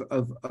ways of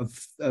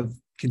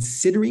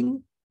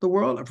considering the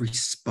world, of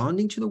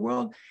responding to the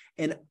world.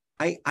 And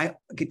I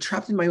get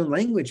trapped in my own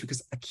language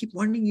because I keep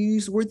wanting to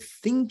use the word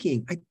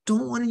thinking. I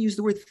don't want to use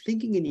the word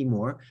thinking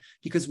anymore,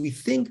 because we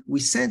think, we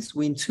sense,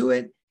 we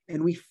intuit,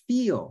 and we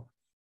feel.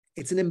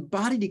 It's an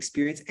embodied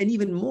experience, and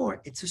even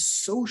more, it's a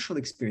social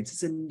experience.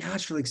 It's a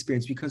natural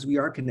experience because we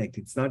are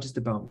connected. It's not just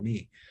about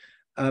me.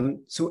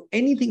 So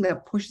anything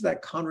that pushes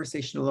that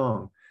conversation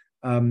along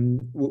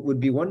would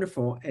be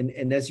wonderful.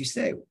 And as you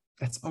say,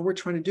 that's all we're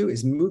trying to do,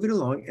 is move it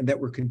along, and that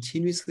we're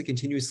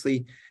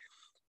continuously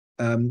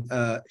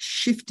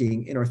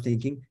shifting in our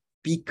thinking,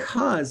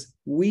 because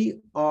we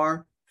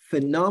are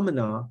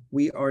phenomena.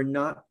 We are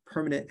not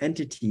permanent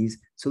entities.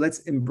 So let's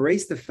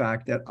embrace the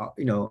fact that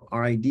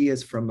our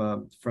ideas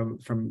from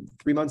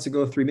 3 months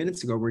ago, 3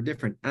 minutes ago, were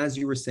different, as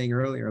you were saying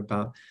earlier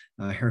about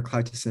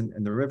Heraclitus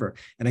and the river.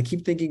 And I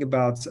keep thinking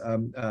about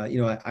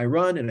I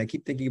run, and I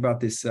keep thinking about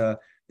this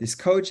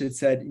coach that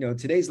said,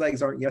 today's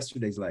legs aren't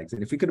yesterday's legs.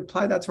 And if we could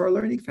apply that to our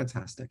learning,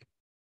 fantastic.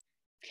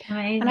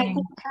 And I think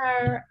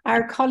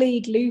our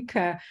colleague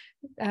Luca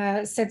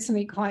said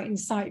something quite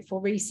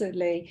insightful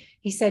recently.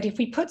 He said, if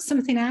we put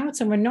something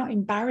out and we're not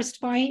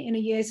embarrassed by it in a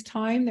year's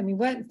time, then we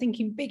weren't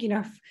thinking big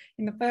enough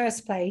in the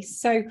first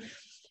place. So,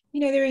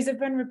 there is a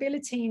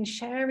vulnerability in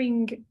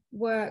sharing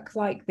work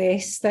like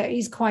this that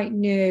is quite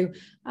new.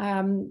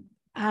 And,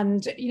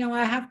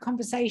 I have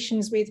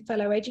conversations with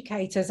fellow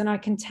educators, and I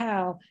can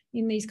tell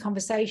in these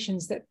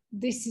conversations that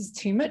this is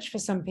too much for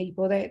some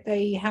people, that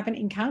they haven't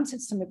encountered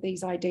some of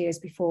these ideas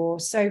before.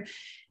 So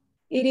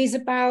it is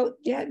about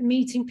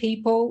meeting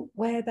people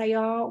where they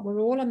are. We're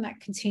all on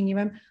that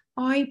continuum.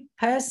 I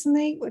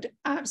personally would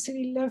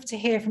absolutely love to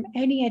hear from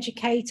any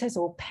educators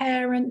or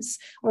parents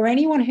or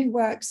anyone who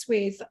works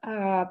with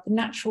the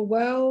natural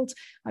world.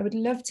 I would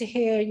love to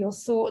hear your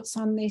thoughts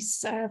on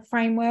this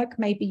framework.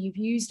 Maybe you've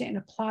used it and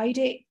applied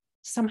it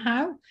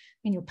somehow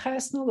in your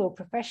personal or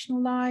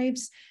professional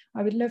lives.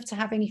 I would love to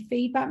have any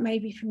feedback,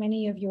 maybe from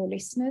any of your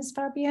listeners,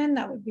 Fabienne.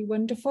 That would be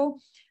wonderful.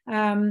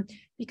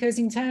 Because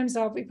in terms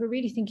of, if we're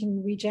really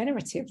thinking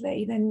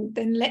regeneratively,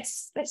 then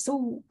let's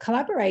all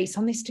collaborate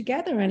on this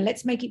together, and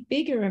let's make it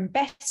bigger and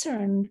better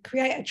and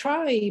create a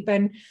tribe,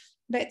 and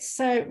let's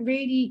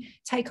really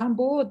take on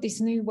board this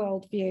new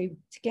worldview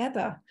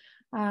together.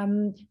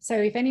 So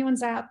if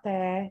anyone's out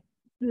there,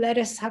 let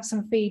us have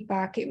some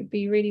feedback. It would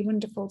be really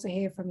wonderful to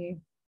hear from you.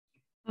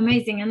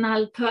 Amazing. And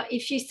I'll put,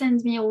 if you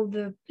send me all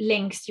the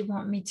links you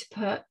want me to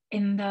put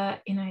in the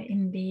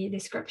in the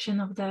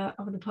description of the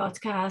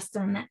podcast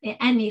and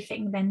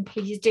anything, then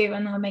please do,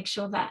 and I'll make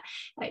sure that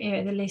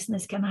the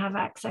listeners can have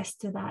access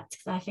to that,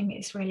 because I think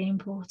it's really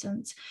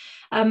important.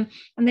 And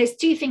there's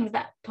two things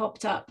that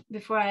popped up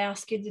before I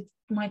ask you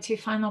my two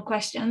final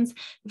questions.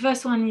 The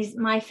first one is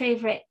my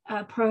favorite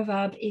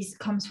proverb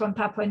comes from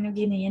Papua New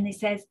Guinea, and it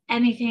says,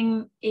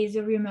 anything is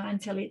a rumor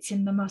until it's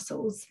in the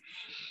muscles.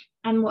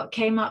 And what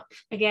came up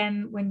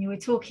again when you were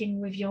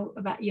talking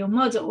about your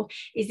model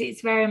is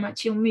it's very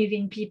much you're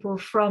moving people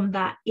from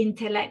that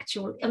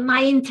intellectual,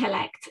 my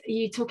intellect.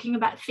 You're talking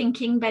about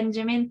thinking,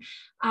 Benjamin.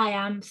 I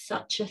am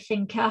such a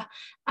thinker,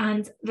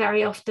 and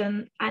very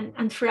often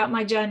and throughout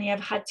my journey, I've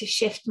had to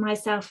shift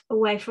myself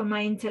away from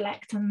my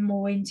intellect and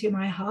more into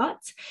my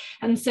heart.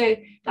 And so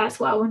that's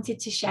what I wanted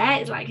to share.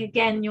 It's like,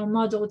 again, your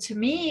model to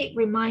me, it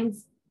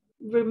reminds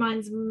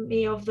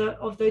me of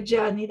the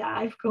journey that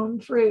I've gone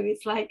through.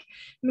 It's like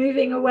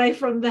moving away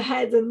from the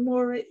head and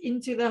more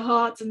into the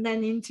heart, and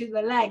then into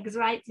the legs,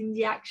 right, in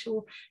the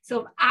actual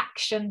sort of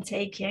action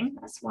taking.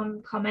 That's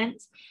one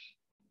comment.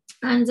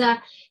 And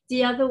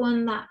the other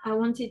one that I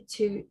wanted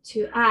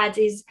to add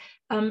is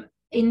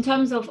in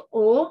terms of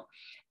awe.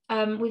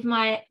 With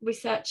my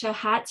researcher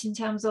hat in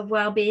terms of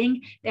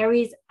well-being, there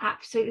is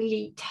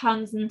absolutely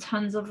tons and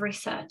tons of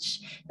research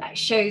that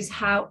shows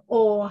how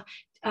awe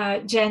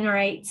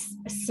generates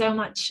so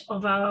much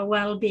of our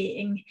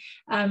well-being,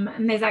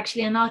 and there's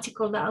actually an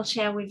article that I'll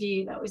share with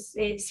you that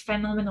is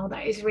phenomenal,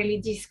 that is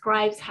really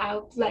describes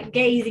how like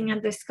gazing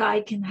at the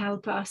sky can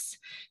help us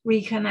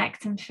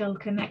reconnect and feel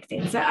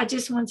connected. So I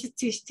just wanted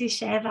to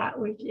share that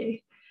with you.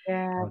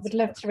 Yeah, I would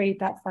love to read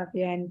that,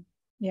 Fabienne.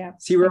 Yeah.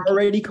 See, we're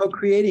already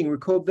co-creating, we're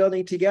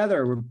co-building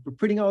together, we're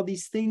putting all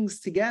these things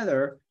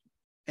together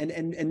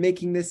and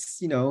making this,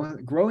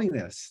 growing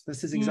this.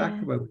 This is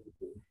exactly what we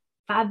do.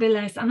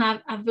 Fabulous. And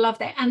I've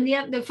loved it. And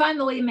the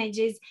final image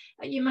is,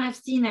 you might have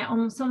seen it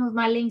on some of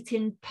my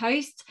LinkedIn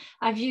posts.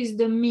 I've used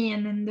the me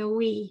and then the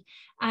we.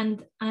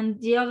 And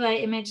the other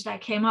image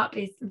that came up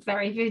is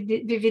very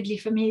vividly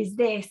for me is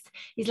this.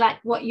 Is like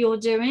what you're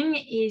doing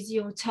is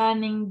you're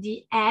turning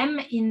the M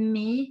in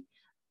me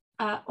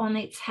on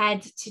its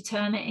head to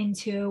turn it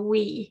into a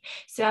we.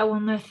 So I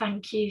want to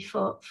thank you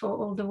for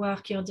all the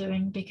work you're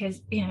doing,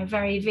 because, you know,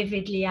 very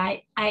vividly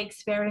I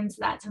experienced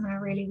that, and I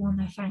really want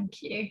to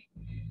thank you.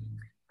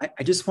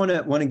 I just want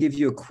to give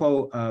you a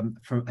quote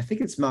from, I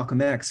think it's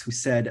Malcolm X, who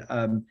said,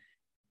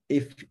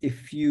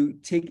 if you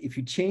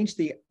change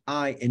the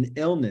I in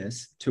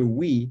illness to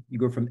we, you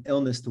go from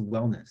illness to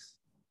wellness.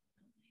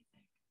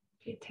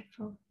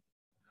 Beautiful.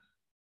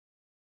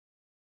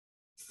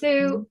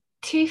 So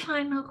 2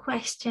 final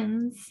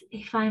questions,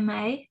 if I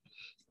may.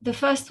 The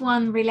first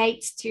one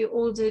relates to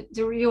all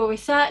your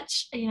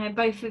research, you know,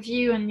 both of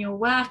you and your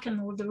work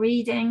and all the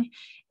reading,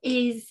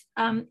 is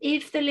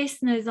if the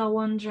listeners are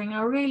wondering,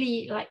 are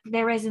really like, they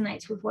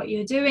resonate with what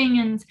you're doing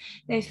and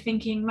they're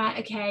thinking, right,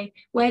 okay,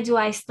 where do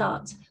I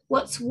start?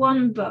 What's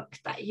one book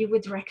that you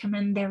would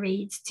recommend they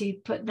read to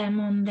put them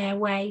on their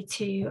way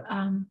to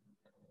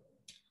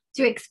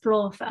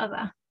explore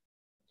further?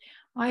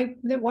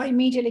 What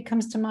immediately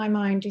comes to my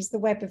mind is The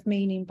Web of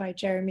Meaning by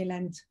Jeremy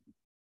Lent.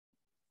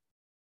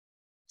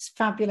 It's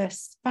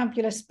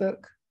fabulous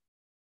book.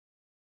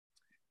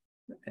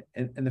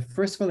 And the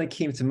first one that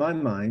came to my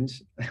mind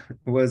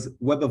was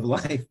Web of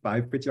Life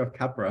by Fritjof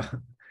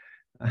Capra.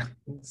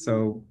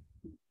 So,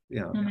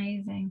 yeah.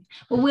 Amazing.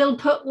 Well,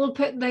 we'll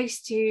put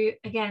those two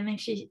again.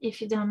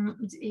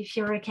 If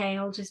you're okay,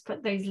 I'll just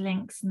put those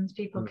links and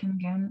people can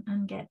go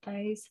and get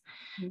those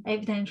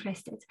if they're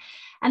interested.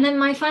 And then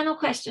my final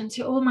question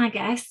to all my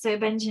guests. So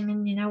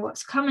Benjamin, you know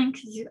what's coming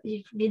because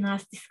you've been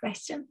asked this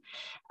question.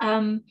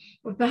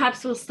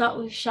 Perhaps we'll start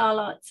with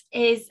Charlotte.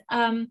 Is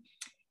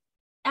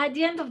at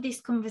the end of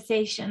this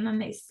conversation,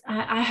 and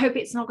I hope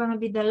it's not going to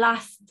be the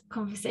last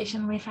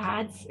conversation we've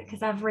had,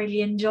 because I've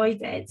really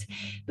enjoyed it,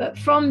 but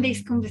from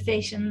this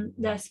conversation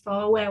thus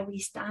far, where we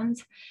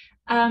stand,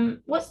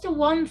 what's the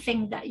one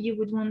thing that you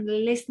would want the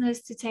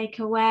listeners to take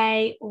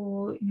away,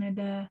 or, you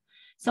know,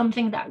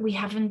 something that we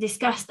haven't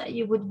discussed that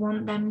you would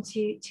want them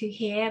to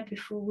hear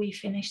before we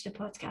finish the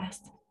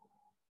podcast?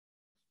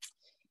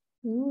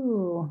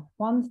 Ooh,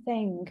 one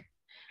thing.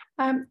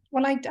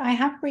 Well, I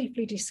have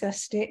briefly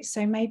discussed it,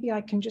 so maybe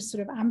I can just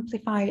sort of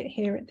amplify it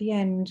here at the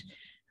end.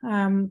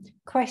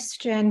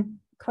 Question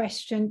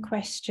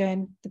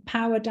the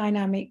power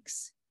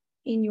dynamics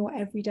in your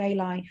everyday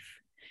life.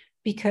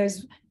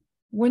 Because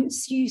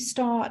once you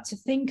start to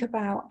think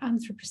about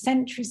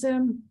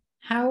anthropocentrism,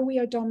 how we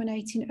are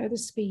dominating other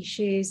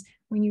species,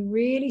 when you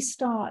really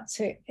start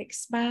to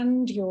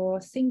expand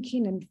your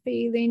thinking and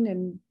feeling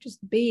and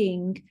just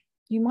being,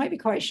 you might be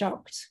quite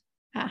shocked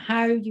at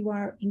how you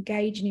are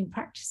engaging in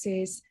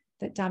practices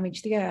that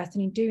damage the earth,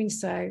 and in doing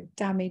so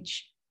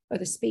damage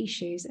other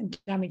species and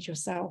damage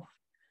yourself.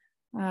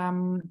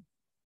 So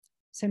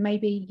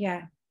maybe,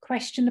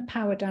 question the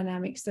power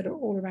dynamics that are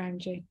all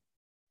around you.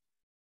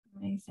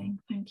 Amazing.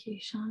 Thank you,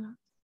 Charlotte.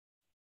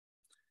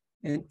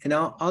 And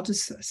I'll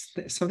just,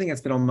 something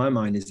that's been on my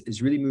mind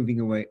is really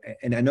moving away.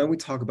 And I know we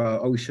talk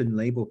about, we shouldn't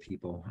label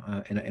people,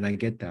 and I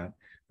get that.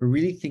 We're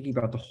really thinking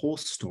about the whole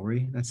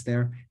story that's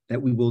there,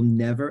 that we will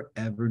never,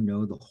 ever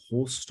know the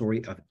whole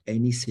story of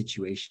any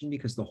situation,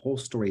 because the whole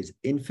story is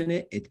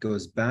infinite. It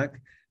goes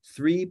back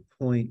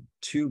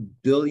 3.2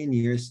 billion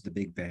years to the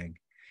Big Bang.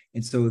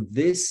 And so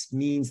this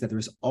means that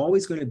there's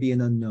always going to be an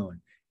unknown.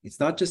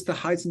 It's not just the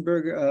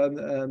Heisenberg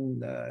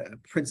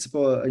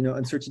principle,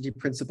 uncertainty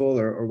principle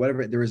or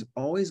whatever. There is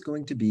always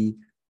going to be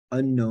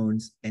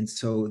unknowns. And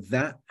so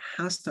that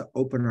has to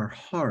open our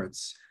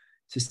hearts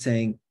to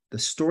saying, the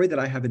story that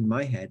I have in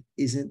my head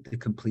isn't the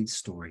complete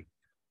story.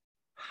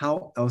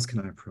 How else can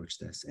I approach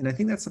this? And I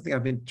think that's something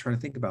I've been trying to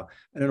think about.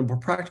 And in a more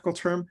practical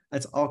term,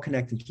 let's all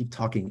connect and keep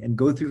talking and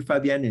go through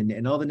Fabienne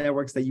and all the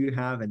networks that you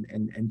have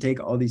and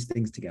take all these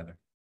things together.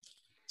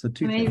 So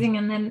amazing.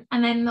 And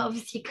then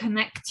obviously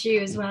connect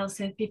you as well,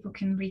 so people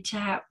can reach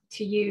out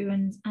to you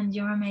and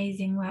your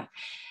amazing work.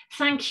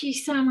 Thank you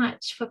so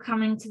much for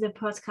coming to the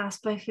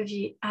podcast, both of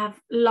you.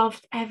 I've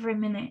loved every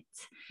minute.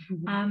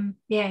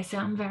 So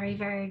I'm very,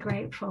 very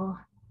grateful.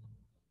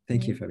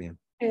 Thank you, Fabienne.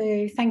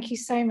 Thank you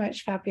so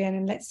much, Fabienne,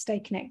 and let's stay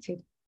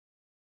connected.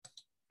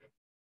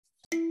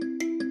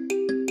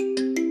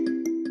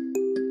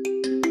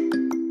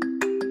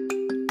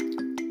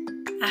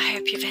 I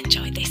hope you've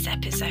enjoyed this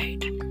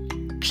episode.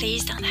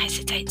 Please don't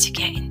hesitate to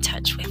get in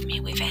touch with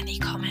me with any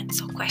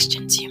comments or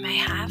questions you may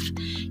have.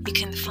 You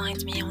can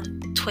find me on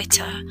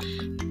Twitter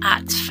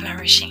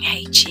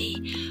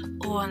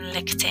 @FlourishingHE or on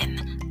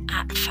LinkedIn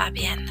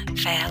 @Fabienne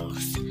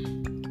Vels.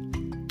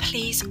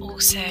 Please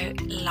also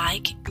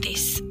like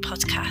this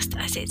podcast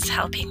as it's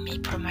helping me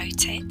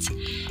promote it,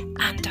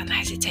 and don't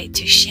hesitate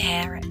to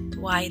share it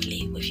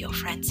widely with your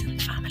friends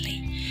and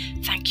family.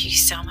 Thank you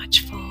so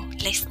much for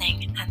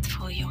listening and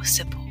for your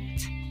support.